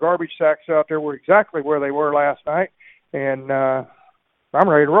decoy or a garbage sacks out there were exactly where they were last night, and I'm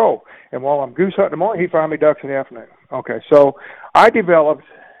ready to roll. And while I'm goose hunting in the morning, he'd find me ducks in the afternoon. Okay, so I developed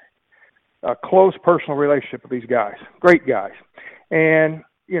a close personal relationship with these guys, great guys. And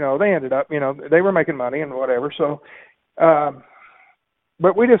they ended up, they were making money and whatever. So,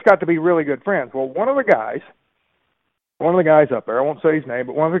 but we just got to be really good friends. Well, one of the guys up there, I won't say his name,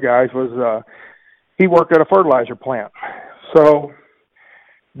 but one of the guys was, he worked at a fertilizer plant. So,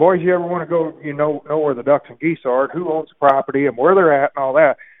 boys, you ever want to go, know where the ducks and geese are, who owns the property and where they're at and all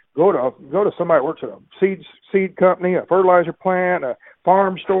that, go to somebody that works at a seed company, a fertilizer plant, a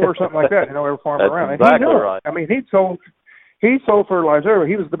farm store, or something like that. Every farmer around. Exactly, and he knew right. I mean, he sold fertilizer.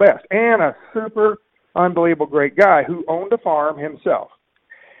 He was the best, and a super unbelievable great guy who owned a farm himself.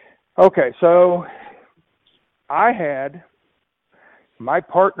 Okay, so I had my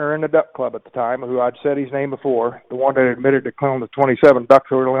partner in the duck club at the time, who I'd said his name before, the one that admitted to killing the 27 ducks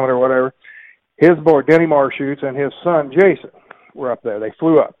over the limit or whatever. His boy Denny Marshoots and his son Jason were up there. They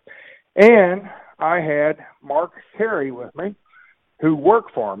flew up, and I had Mark Carey with me, who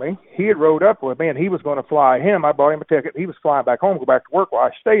worked for me. He had rode up with me, and he was going to fly him. I bought him a ticket. He was flying back home, go back to work while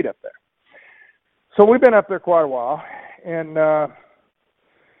I stayed up there. So we've been up there quite a while, and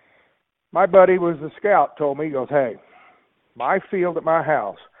my buddy was the scout, told me, he goes, hey, my field at my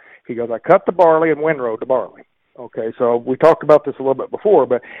house, he goes, I cut the barley and windrowed the barley. Okay, so we talked about this a little bit before,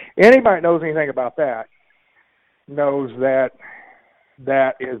 but anybody that knows anything about that knows that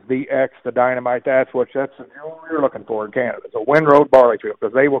is the dynamite. That's what you're looking for in Canada. It's a windrowed barley field,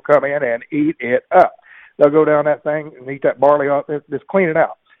 because they will come in and eat it up. They'll go down that thing and eat that barley up, just clean it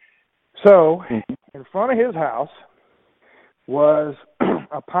out. So in front of his house was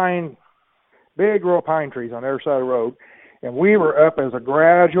a big row of pine trees on the other side of the road, and we were up as a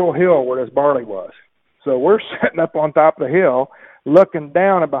gradual hill where this barley was. So we're sitting up on top of the hill, looking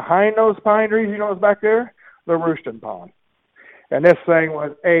down, and behind those pine trees, what's back there? The roosting pond. And this thing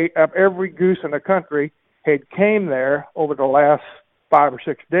was ate up. Every goose in the country had came there over the last 5 or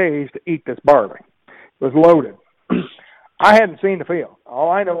 6 days to eat this barley. It was loaded. I hadn't seen the field. All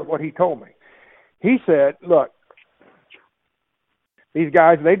I know is what he told me. He said, look, these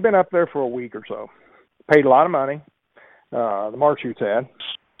guys, they'd been up there for a week or so, paid a lot of money, the Marshoots had.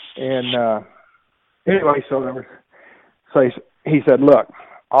 And anyway, so he said, look,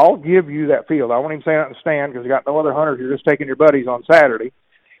 I'll give you that field. I won't even say that in the stand because you got no other hunters. You're just taking your buddies on Saturday.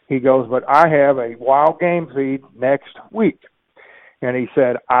 He goes, but I have a wild game feed next week. And he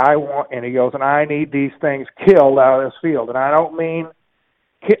said, I need these things killed out of this field. And I don't mean,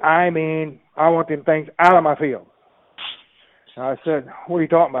 I want them things out of my field. And I said, what are you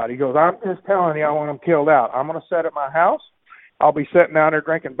talking about? He goes, I'm just telling you I want them killed out. I'm going to set at my house. I'll be sitting down there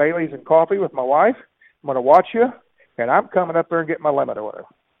drinking Baileys and coffee with my wife. I'm going to watch you, and I'm coming up there and getting my limit or whatever.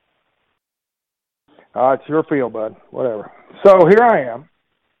 It's your field, bud. Whatever. So here I am.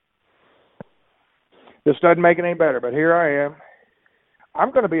 This doesn't make it any better, but here I am.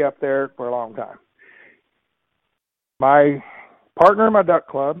 I'm going to be up there for a long time. My partner in my duck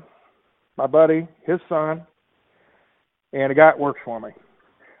club, my buddy, his son, and a guy that works for me.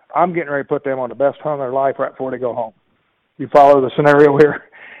 I'm getting ready to put them on the best hunt of their life right before they go home. You follow the scenario here?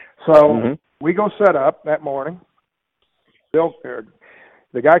 So we go set up that morning.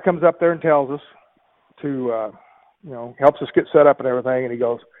 The guy comes up there and tells us to, helps us get set up and everything. And he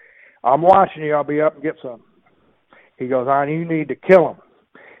goes, I'm watching you. I'll be up and get some. He goes, you need to kill them.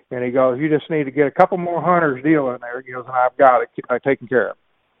 And he goes, you just need to get a couple more hunters deal in there. He goes, and I've got it taken care of.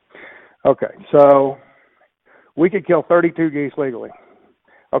 Okay, so we could kill 32 geese legally.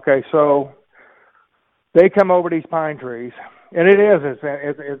 Okay, so they come over these pine trees, and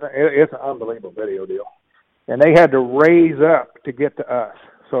it's an unbelievable video deal. And they had to raise up to get to us.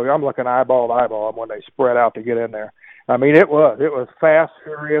 So I'm looking eyeball to eyeball when they spread out to get in there. I mean, it was fast,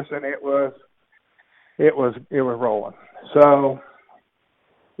 furious, and it was rolling. So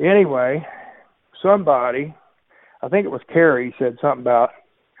anyway, somebody, I think it was Carrie, said something about,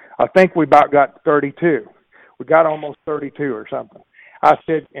 I think we about got 32. We got almost 32 or something. I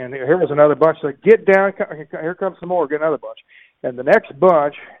said, and here was another bunch. I said, get down, here comes some more, get another bunch. And the next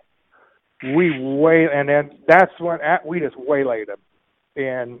bunch, and then that's when we just waylaid them.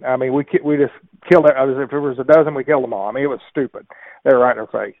 And, I mean, we just killed it. If it was a dozen, we killed them all. I mean, it was stupid. They were right in our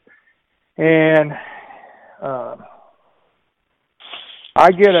face. And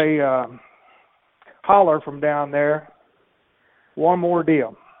I get a holler from down there one more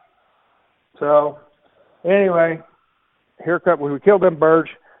deal. So, anyway, we killed them birds.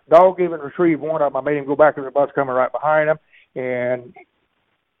 Dog even retrieved one of them. I made him go back to the bus coming right behind him. And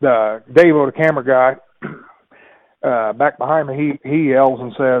Davo, the camera guy, back behind me, he yells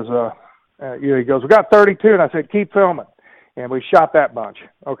and says, he goes, "We got 32." And I said, "Keep filming." And we shot that bunch,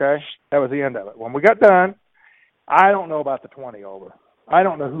 okay? That was the end of it. When we got done, I don't know about the 20 over. I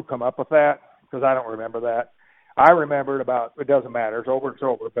don't know who come up with that because I don't remember that. I remembered about, it doesn't matter, it's over,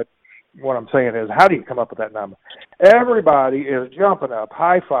 but what I'm saying is, how do you come up with that number? Everybody is jumping up,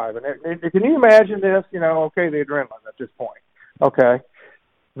 high-fiving. Can you imagine this? Okay, the adrenaline at this point. Okay.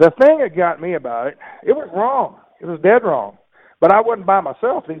 The thing that got me about it, it was wrong. It was dead wrong. But I wasn't by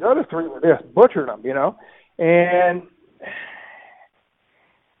myself. These other three were just butchering them, And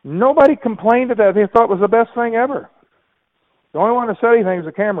nobody complained that they thought it was the best thing ever. The only one that said anything was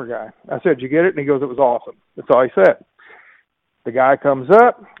the camera guy. I said, "Did you get it?" And he goes, "It was awesome." That's all he said. The guy comes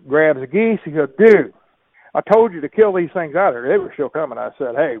up, grabs the geese. He goes, "Dude, I told you to kill these things out of there. They were still coming." I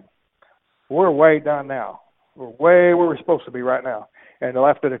said, "Hey, we're way done now. We're way where we're supposed to be right now." And they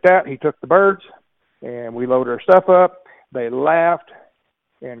left it at that. He took the birds, and we loaded our stuff up. They laughed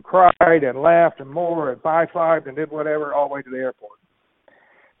and cried and laughed and more and high-fived and did whatever all the way to the airport.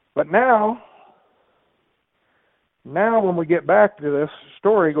 But now when we get back to this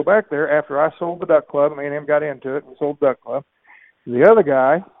story, go back there after I sold the Duck Club, me and him got into it and sold the Duck Club. The other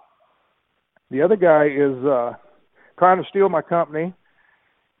guy is trying to steal my company,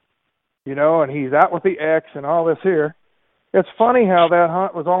 and he's out with the X and all this here. It's funny how that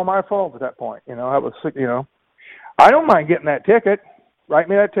hunt was all my fault at that point. I was, I don't mind getting that ticket. Write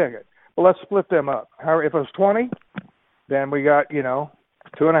me that ticket. Well, let's split them up. If it was 20, then we got,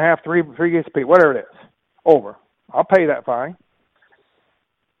 2.5, 3 gets paid, whatever it is, over. I'll pay that fine.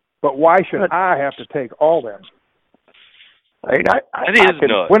 But why should I have to take all them? That is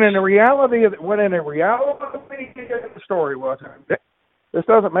nuts. When in the reality of the story was, this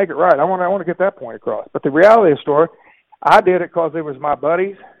doesn't make it right. I want to get that point across. But the reality of the story, I did it because it was my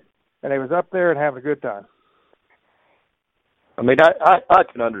buddies, and they was up there and having a good time. I mean, I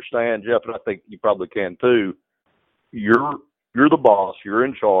can understand, Jeff, and I think you probably can too. You're the boss. You're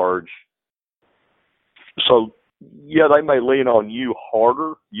in charge. So, yeah, they may lean on you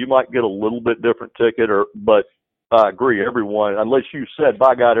harder. You might get a little bit different ticket, but I agree. Everyone, unless you said,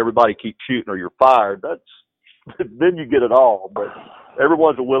 "By God, everybody keep shooting or you're fired," then you get it all. But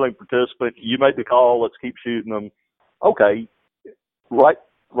everyone's a willing participant. You make the call. Let's keep shooting them. Okay, write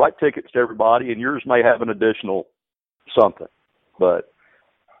tickets to everybody, and yours may have an additional something. But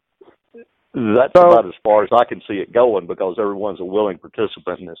that's about as far as I can see it going because everyone's a willing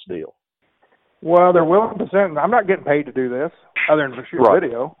participant in this deal. Well, they're willing to send. I'm not getting paid to do this, other than to shoot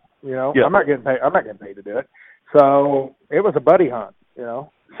video. Yeah. I'm not getting paid to do it. So it was a buddy hunt. So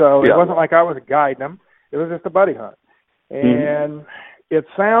it wasn't like I was guiding them. It was just a buddy hunt, and it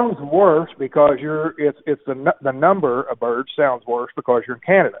sounds worse because it's the number of birds sounds worse because you're in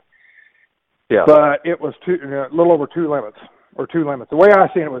Canada. Yeah. But it was a little over 2 limits. The way I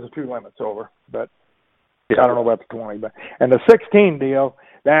seen it was 2 limits over, but I don't know about the 20. And the 16 deal,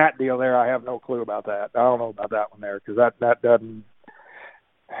 that deal there, I have no clue about that. I don't know about that one there because that doesn't.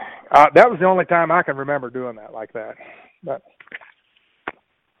 That was the only time I can remember doing that like that. But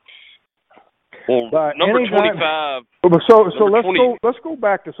number 25. So let's go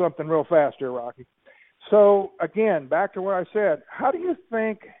back to something real fast here, Rocky. So again, back to what I said. How do you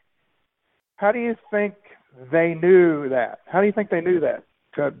think they knew that? How do you think they knew that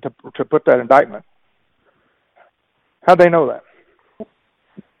to put that indictment? How'd they know that?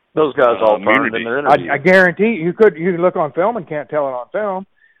 Those guys all turned in their interview. I guarantee you could look on film and can't tell it on film.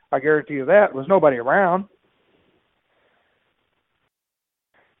 I guarantee you that. There was nobody around.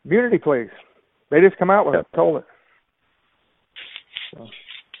 Immunity, please. They just come out with it, told it. So.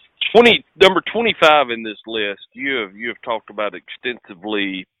 Number 25 in this list, you have talked about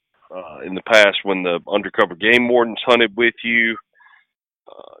extensively in the past when the undercover game wardens hunted with you.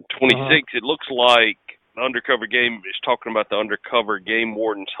 26, It looks like the undercover game is talking about the undercover game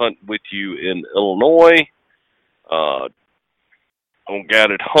wardens hunt with you in Illinois. On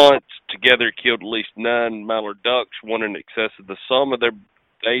guided hunts, together killed at least 9 mallard ducks, one in excess of the sum of their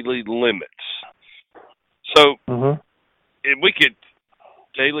daily limits. So, if we could,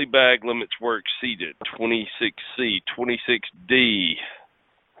 daily bag limits were exceeded. 26C, 26D.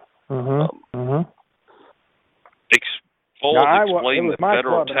 Explain the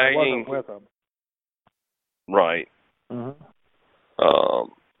federal tagging. With them. Right.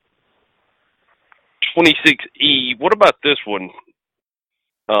 26E. What about this one?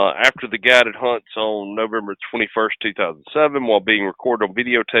 After the guided hunts on November 21st, 2007, while being recorded on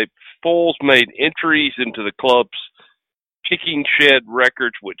videotape, Foles made entries into the club's picking shed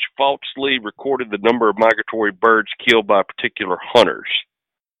records, which falsely recorded the number of migratory birds killed by particular hunters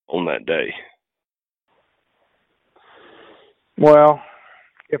on that day. Well,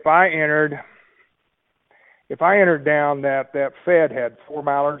 if I entered down that Fed had 4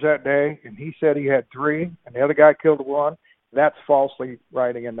 mallards that day, and he said he had 3, and the other guy killed 1, that's falsely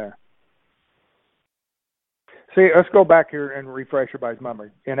writing in there. See, let's go back here and refresh everybody's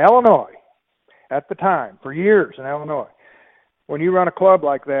memory. In Illinois, at the time, for years in Illinois, when you run a club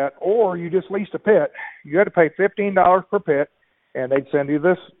like that, or you just leased a pit, you had to pay $15 per pit, and they'd send you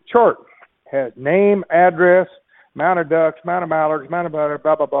this chart. It has name, address, amount of ducks, amount of mallards, amount of butter,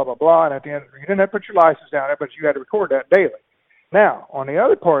 blah, blah, blah, blah, blah, and at the end, you didn't have to put your license down there, but you had to record that daily. Now, on the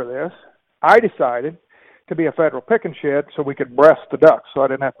other part of this, I decided to be a federal picking shed so we could breast the ducks, so I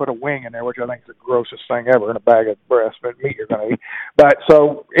didn't have to put a wing in there, which I think is the grossest thing ever in a bag of breast meat you're going to eat. But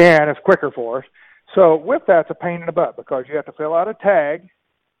so, and it's quicker for us. So with that, it's a pain in the butt because you have to fill out a tag,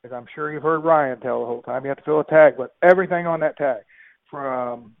 as I'm sure you've heard Ryan tell the whole time. You have to fill a tag with everything on that tag,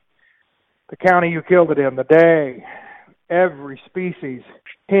 from the county you killed it in, the day, every species,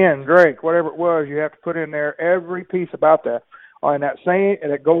 hen, drake, whatever it was, you have to put in there every piece about that. On that same,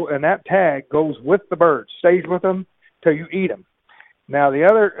 and that tag goes with the birds, stays with them till you eat them. Now the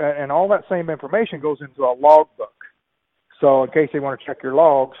other, and all that same information goes into a log book. So in case they want to check your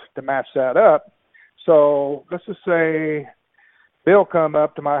logs to match that up. So let's just say Bill come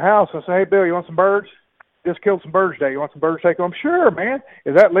up to my house and say, "Hey Bill, you want some birds? Just killed some birds today. You want some birds taken home?" "Sure, man."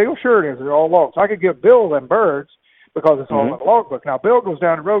 "Is that legal?" "Sure it is. They're all logs." I could give Bill them birds because it's all in the log book. Now Bill goes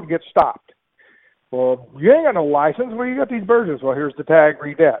down the road and gets stopped. "Well, you ain't got no license. Where you got these birds?" "Well, here's the tag.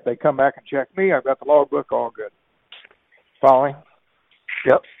 Read that." They come back and check me. I've got the log book. All good. Following?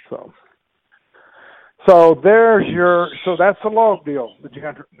 Yep. So there's your. So that's the log deal.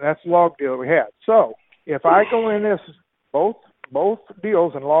 That's the log deal we had. So if I go in this both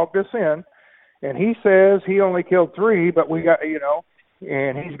deals and log this in, and he says he only killed 3, but we got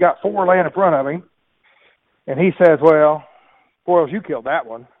and he's got 4 laying in front of him, and he says, "Well, Boyles, you killed that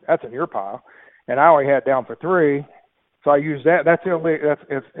one. That's in your pile." And I only had down for 3, so I use that. That's the only.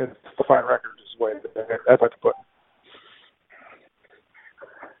 It's fine records is the way. That's what to put.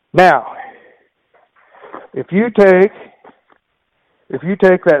 Now, if you take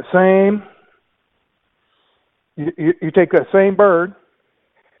that same, you take that same bird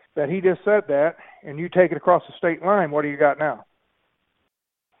that he just said that, and you take it across the state line, what do you got now?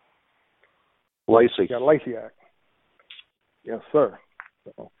 Lacey. You got a Lacey Act. Yes, sir.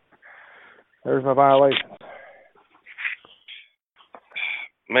 So, there's my violations.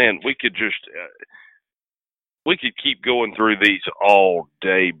 Man, we could keep going through these all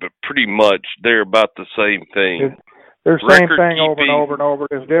day, but pretty much they're about the same thing. They're the same thing over and over and over.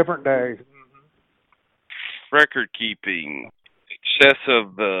 There's different days. Record keeping, excess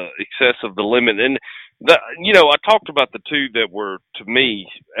of the limit, and I talked about the 2 that were, to me,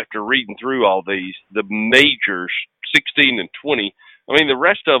 after reading through all these, the majors, 16 and 20. I mean, the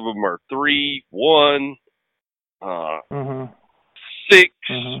rest of them are 3, 1, 6,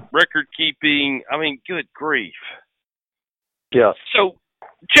 record keeping. I mean, good grief. Yeah. So,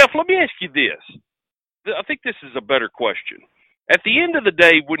 Jeff, let me ask you this. I think this is a better question. At the end of the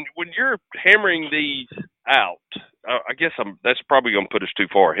day, when you're hammering these out, I guess that's probably going to put us too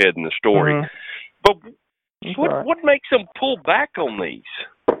far ahead in the story. But what makes them pull back on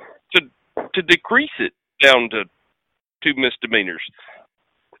these to decrease it down to 2 misdemeanors?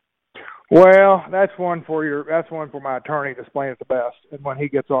 Well, that's one for my attorney to explain it the best. And when he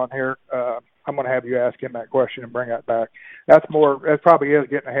gets on here, I'm going to have you ask him that question and bring that back. That probably is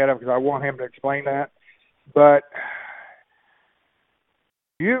getting ahead of it because I want him to explain that. But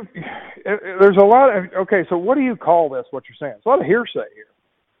there's a lot of, okay, so what do you call this, what you're saying? It's a lot of hearsay here.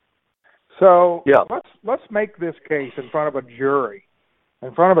 So yeah. let's make this case in front of a jury,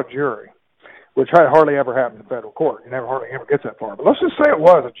 which hardly ever happens in federal court. You never hardly ever gets that far. But let's just say it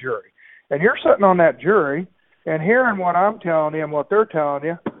was a jury. And you're sitting on that jury and hearing what I'm telling you and what they're telling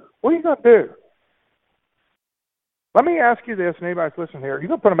you. What are you going to do? Let me ask you this, and anybody's listening here. Are you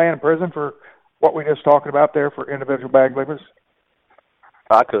going to put a man in prison for what we just talking about there for individual bag limits?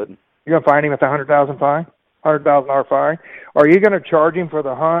 I couldn't. You're going to fine him with $100,000 fine? $100,000 fine? Are you going to charge him for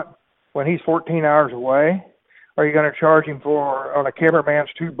the hunt when he's 14 hours away? Are you going to charge him on a cameraman's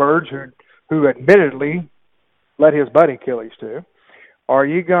 2 birds who admittedly let his buddy kill his 2? Are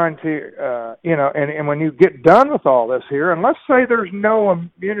you going to, and when you get done with all this here, and let's say there's no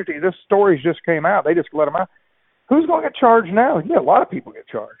immunity, this story's just came out, they just let him out, who's going to get charged now? Yeah, a lot of people get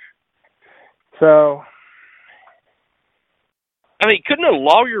charged. So, I mean, couldn't a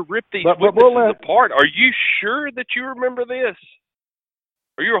lawyer rip these witnesses apart? Are you sure that you remember this?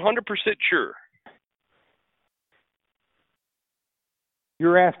 Are you 100% sure?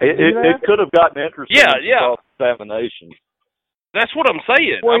 You're asking it could have gotten interesting cross-examination. That's what I'm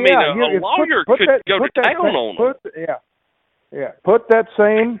saying. Well, I mean, a lawyer could go to town on them. Yeah. Put that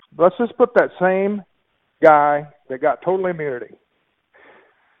same, let's just put that same guy that got total immunity.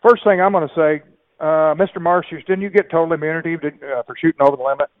 First thing I'm going to say, Mr. Marshes, didn't you get total immunity for shooting over the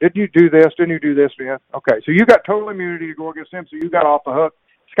limit? Did you do this? Didn't you do this? Yeah. Okay, so you got total immunity to go against him, so you got off the hook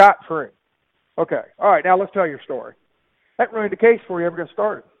scot-free. Okay, all right, now let's tell your story. That ruined the case before you ever got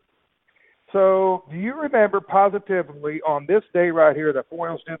started. So do you remember positively on this day right here that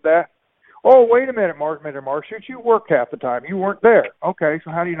Foyles did that? Oh, wait a minute, Mr. Marshes, you worked half the time. You weren't there. Okay,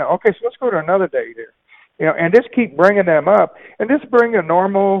 so how do you know? Okay, so let's go to another day here. You know, and just keep bringing them up, and just bring a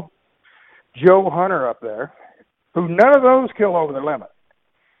normal Joe Hunter up there, who none of those kill over the limit,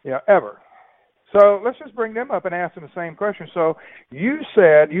 ever. So let's just bring them up and ask them the same question. So you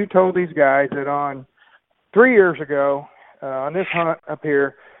told these guys that on 3 years ago, on this hunt up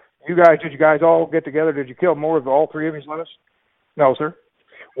here, did you guys all get together? Did you kill more of all three of his limits? No, sir.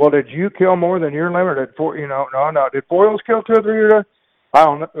 Well, did you kill more than your limit? No. Did Foyles kill 2 or 3 years ago? I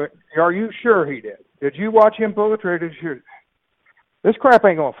don't know. Are you sure he did? Did you watch him pull the trigger? Did you shoot? This crap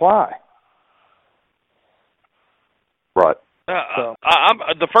ain't gonna fly. Right.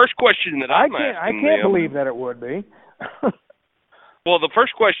 The first question that I'm asking I can't believe that it would be. Well, the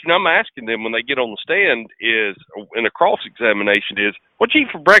first question I'm asking them when they get on the stand is, in a cross-examination, is, what'd you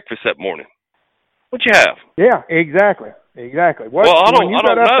eat for breakfast that morning? What'd you have? Yeah, exactly. When you got up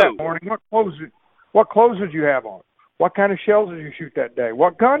that morning, what clothes did you have on? What kind of shells did you shoot that day?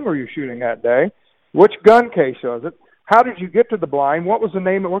 What gun were you shooting that day? Which gun case was it? How did you get to the blind? What was the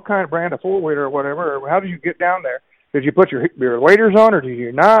name of what kind of brand of four-wheeler or whatever? Or how did you get down there? Did you put your waders on, or did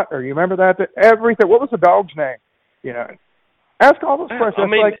you not? Or you remember that? Everything. What was the dog's name? Ask all those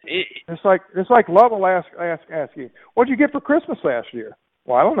questions. It's like Love will ask you, what'd you get for Christmas last year?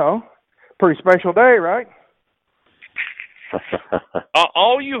 Well, I don't know. Pretty special day, right?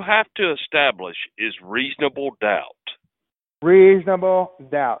 All you have to establish is reasonable doubt. Reasonable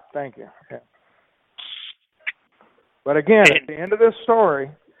doubt. Thank you. Okay. But again, at the end of this story,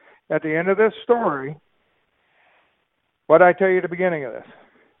 what did I tell you at the beginning of this?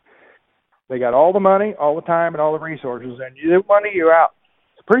 They got all the money, all the time, and all the resources, and you money you out.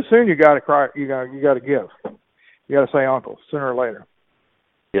 So pretty soon you got to cry. You got to give. You got to say uncle sooner or later.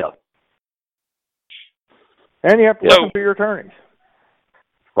 Yeah. And you have to listen to your attorneys.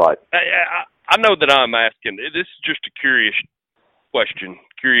 Right. I know that I'm asking. This is just a curious question.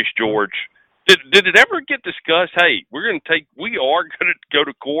 Curious George. Did it ever get discussed? Hey, we are going to go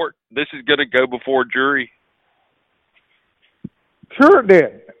to court. This is going to go before a jury. Sure it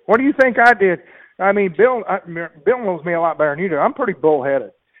did. What do you think I did? I mean, Bill knows me a lot better than you do. I'm pretty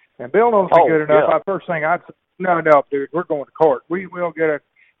bullheaded, and Bill knows me good enough. Yeah. First thing I'd say, no, dude, we're going to court. We will get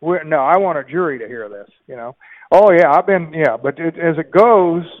no, I want a jury to hear this. Oh yeah, but as it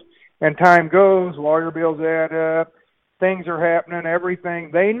goes and time goes, lawyer bills add up, things are happening,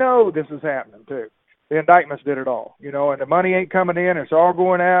 everything. They know this is happening too. The indictments did it all, and the money ain't coming in. It's all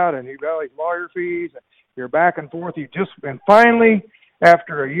going out, and you got these lawyer fees, and you're back and forth. And finally,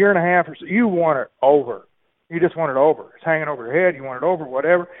 after a year and a half or so, you want it over. You just want it over. It's hanging over your head. You want it over,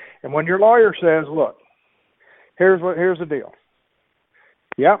 whatever. And when your lawyer says, look, here's the deal.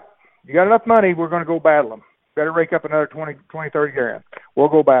 Yep, you got enough money, we're going to go battle them. Better rake up another 20, 30 grand. We'll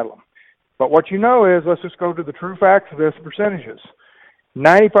go battle them. But what you know is, let's just go to the true facts of this, percentages.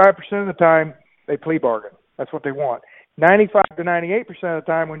 95% of the time, they plea bargain. That's what they want. 95 to 98% of the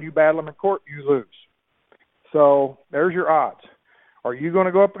time when you battle them in court, you lose. So there's your odds. Are you going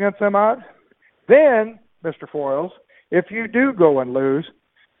to go up against them odds? Then, Mr. Foyles, if you do go and lose,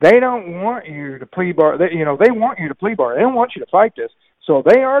 they don't want you to plea bar. They want you to plea bar. They don't want you to fight this. So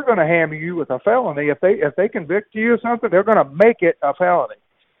they are going to hammer you with a felony. If they convict you of something, they're going to make it a felony,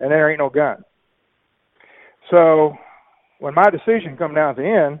 and there ain't no gun. So when my decision comes down at the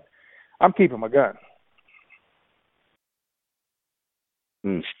end, I'm keeping my gun.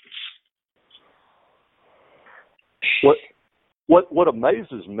 What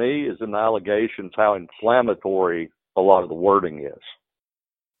amazes me is in the allegations how inflammatory a lot of the wording is.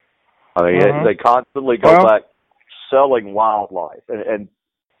 I mean, they constantly go back selling wildlife, and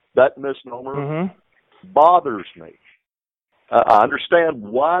that misnomer bothers me. I understand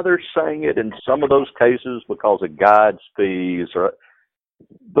why they're saying it in some of those cases because of guides fees,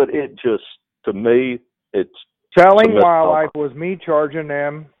 but it just, to me, it's Selling wildlife was me charging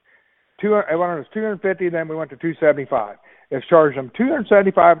them $250. Then we went to $275. It's charging them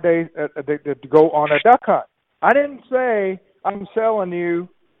 $275 days to go on a duck hunt. I didn't say I'm selling you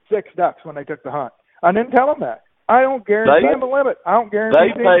 6 ducks when they took the hunt. I didn't tell them that. I don't guarantee them a limit. I don't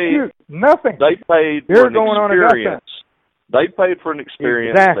guarantee them shoot. Nothing. They paid They're for an going experience. They paid for an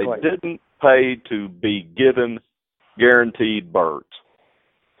experience. Exactly. They didn't pay to be given guaranteed birds.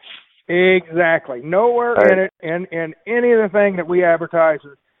 Exactly. Nowhere in any of the thing that we advertised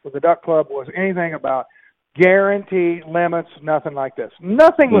with the Duck Club was anything about guaranteed limits, nothing like this.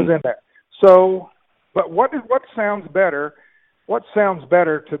 Nothing was in there. So, but what sounds better? What sounds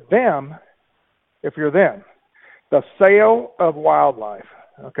better to them if you're them? The sale of wildlife,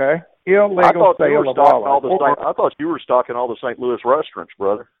 okay? Illegal sale of wildlife. I thought you were stocking all the St. Louis restaurants,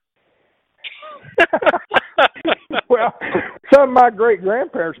 brother. Well, some of my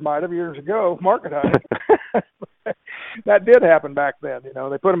great-grandparents might have years ago, market hunting. That did happen back then. You know,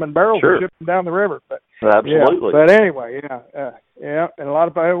 they put them in barrels and shipped them down the river. But absolutely. Yeah. But anyway, and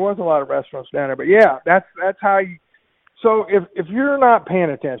there was a lot of restaurants down there. But yeah, that's how you. So if you're not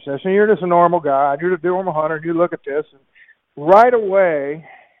paying attention, and you're just a normal guy, you're a normal hunter, you look at this, and right away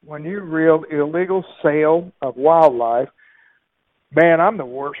when you read illegal sale of wildlife, man, I'm the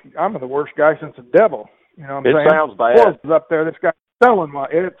worst guy since the devil. You know what I'm saying? It sounds bad. Forrest up there, this guy selling one.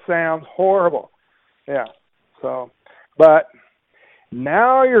 It sounds horrible. Yeah. So, but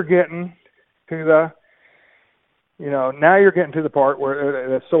now you're getting to the part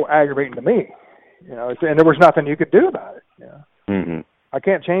where it's so aggravating to me. You know, and there was nothing you could do about it. Yeah. Mm-hmm. I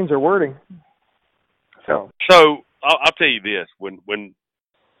can't change their wording. So I'll tell you this: when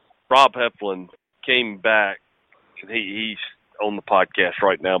Rob Heflin came back, and he's on the podcast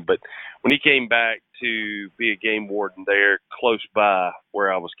right now, but when he came back to be a game warden there close by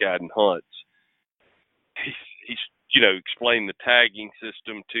where I was guiding hunts, he's explained the tagging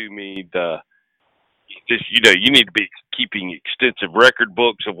system to me. You need to be keeping extensive record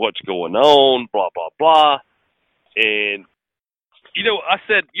books of what's going on, blah, blah, blah. And, I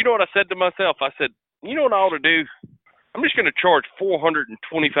said, what I said to myself? I said, you know what I ought to do? I'm just going to charge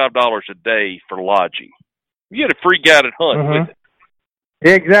 $425 a day for lodging. You get a free guided hunt with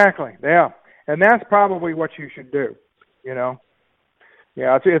it. Exactly, yeah. And that's probably what you should do, Yeah,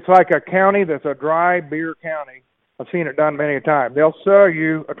 it's like a county that's a dry beer county. I've seen it done many a time. They'll sell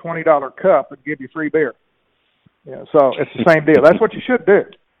you a $20 cup and give you free beer. Yeah, so it's the same deal. That's what you should do.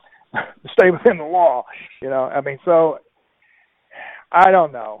 Stay within the law. So I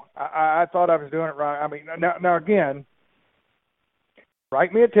don't know. I thought I was doing it right. I mean, now again,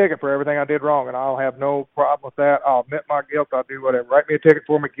 write me a ticket for everything I did wrong, and I'll have no problem with that. I'll admit my guilt. I'll do whatever. Write me a ticket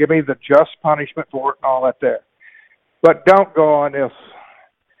for me. Give me the just punishment for it and all that there. But don't go on this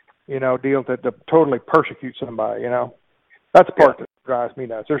deal to totally persecute somebody, That's the part that drives me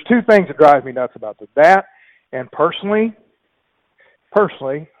nuts. There's 2 things that drive me nuts about this. That, and personally,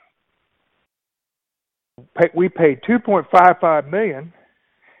 we paid $2.55 million,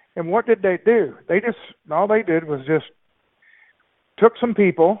 and what did they do? All they did was just took some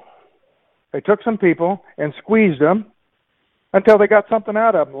people and squeezed them until they got something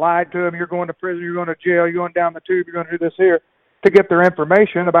out of them, lied to them, you're going to prison, you're going to jail, you're going down the tube, you're going to do this here, to get their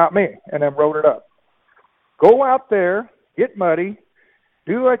information about me, and then wrote it up. Go out there, get muddy,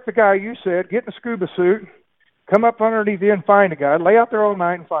 do like the guy you said, get in a scuba suit, come up underneath you and find a guy, lay out there all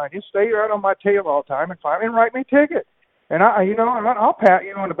night and find you, stay right on my tail all the time and find me and write me a ticket. And I'll pat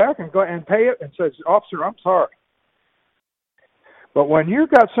you on the back and go and pay it and says, officer, I'm sorry. But when you've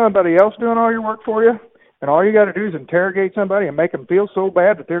got somebody else doing all your work for you, and all you got to do is interrogate somebody and make them feel so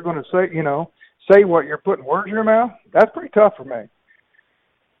bad that they're going to say what you're putting words in your mouth, that's pretty tough for me.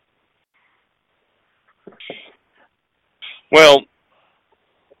 Well,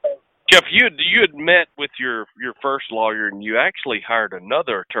 Jeff, you had met with your first lawyer, and you actually hired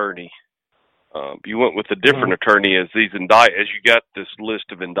another attorney. You went with a different attorney as you got this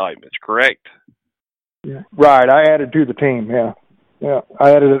list of indictments, correct? Yeah. Right. I added to the team. Yeah. I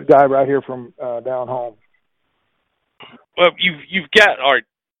added a guy right here from down home. Well, you've got all right.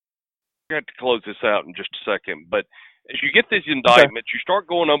 We're going to have to close this out in just a second, but as you get these indictments, you start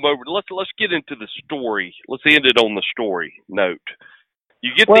going over. Let's get into the story. Let's end it on the story note.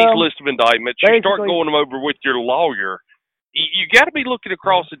 You get these list of indictments. You start going them over with your lawyer. You got to be looking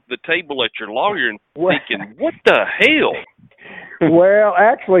across at the table at your lawyer and thinking, "What the hell?" Well,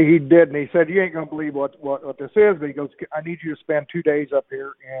 actually, he didn't. He said, "You ain't gonna believe what this is." But he goes, "I need you to spend 2 days up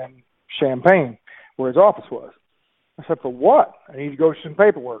here in Champaign, where his office was." I said, "For what?" I need to go to some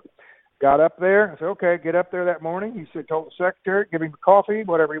paperwork. Got up there. I said, okay, get up there that morning. He said, told the secretary, give him coffee,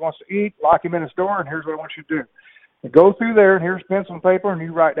 whatever he wants to eat, lock him in his door, and here's what I want you to do. And go through there, and here's pencil and paper, and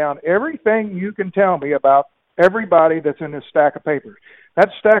you write down everything you can tell me about everybody that's in this stack of papers. That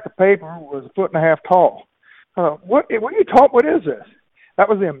stack of paper was 1.5 feet tall. What you taught? What is this? That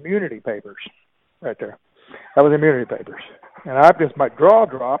was the immunity papers right there. That was the immunity papers. And my jaw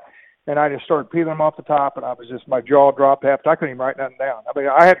dropped, and I just started peeling them off the top, and my jaw dropped half. I couldn't even write nothing down. I mean,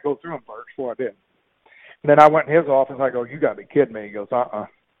 I had to go through them first before I did. And then I went in his office. I go, you got to be kidding me. He goes,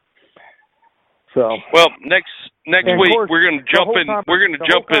 So. Well, next week we're going to jump in. We're going to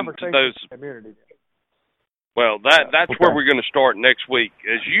jump into those. Immunity. Well, that's where we're going to start next week.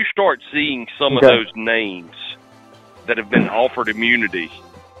 As you start seeing some of those names that have been offered immunity,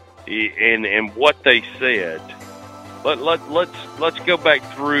 and what they said, let's go back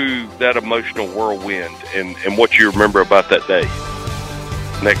through that emotional whirlwind and what you remember about that day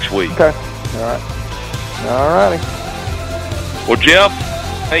next week. Okay. All righty. Well, Jeff,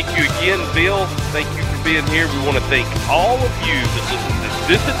 thank you again. Bill, thank you for being here. We want to thank all of you that listened to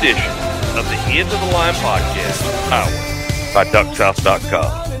this edition of the End of the Line podcast, powered by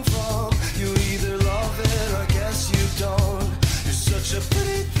Ducksouth.com.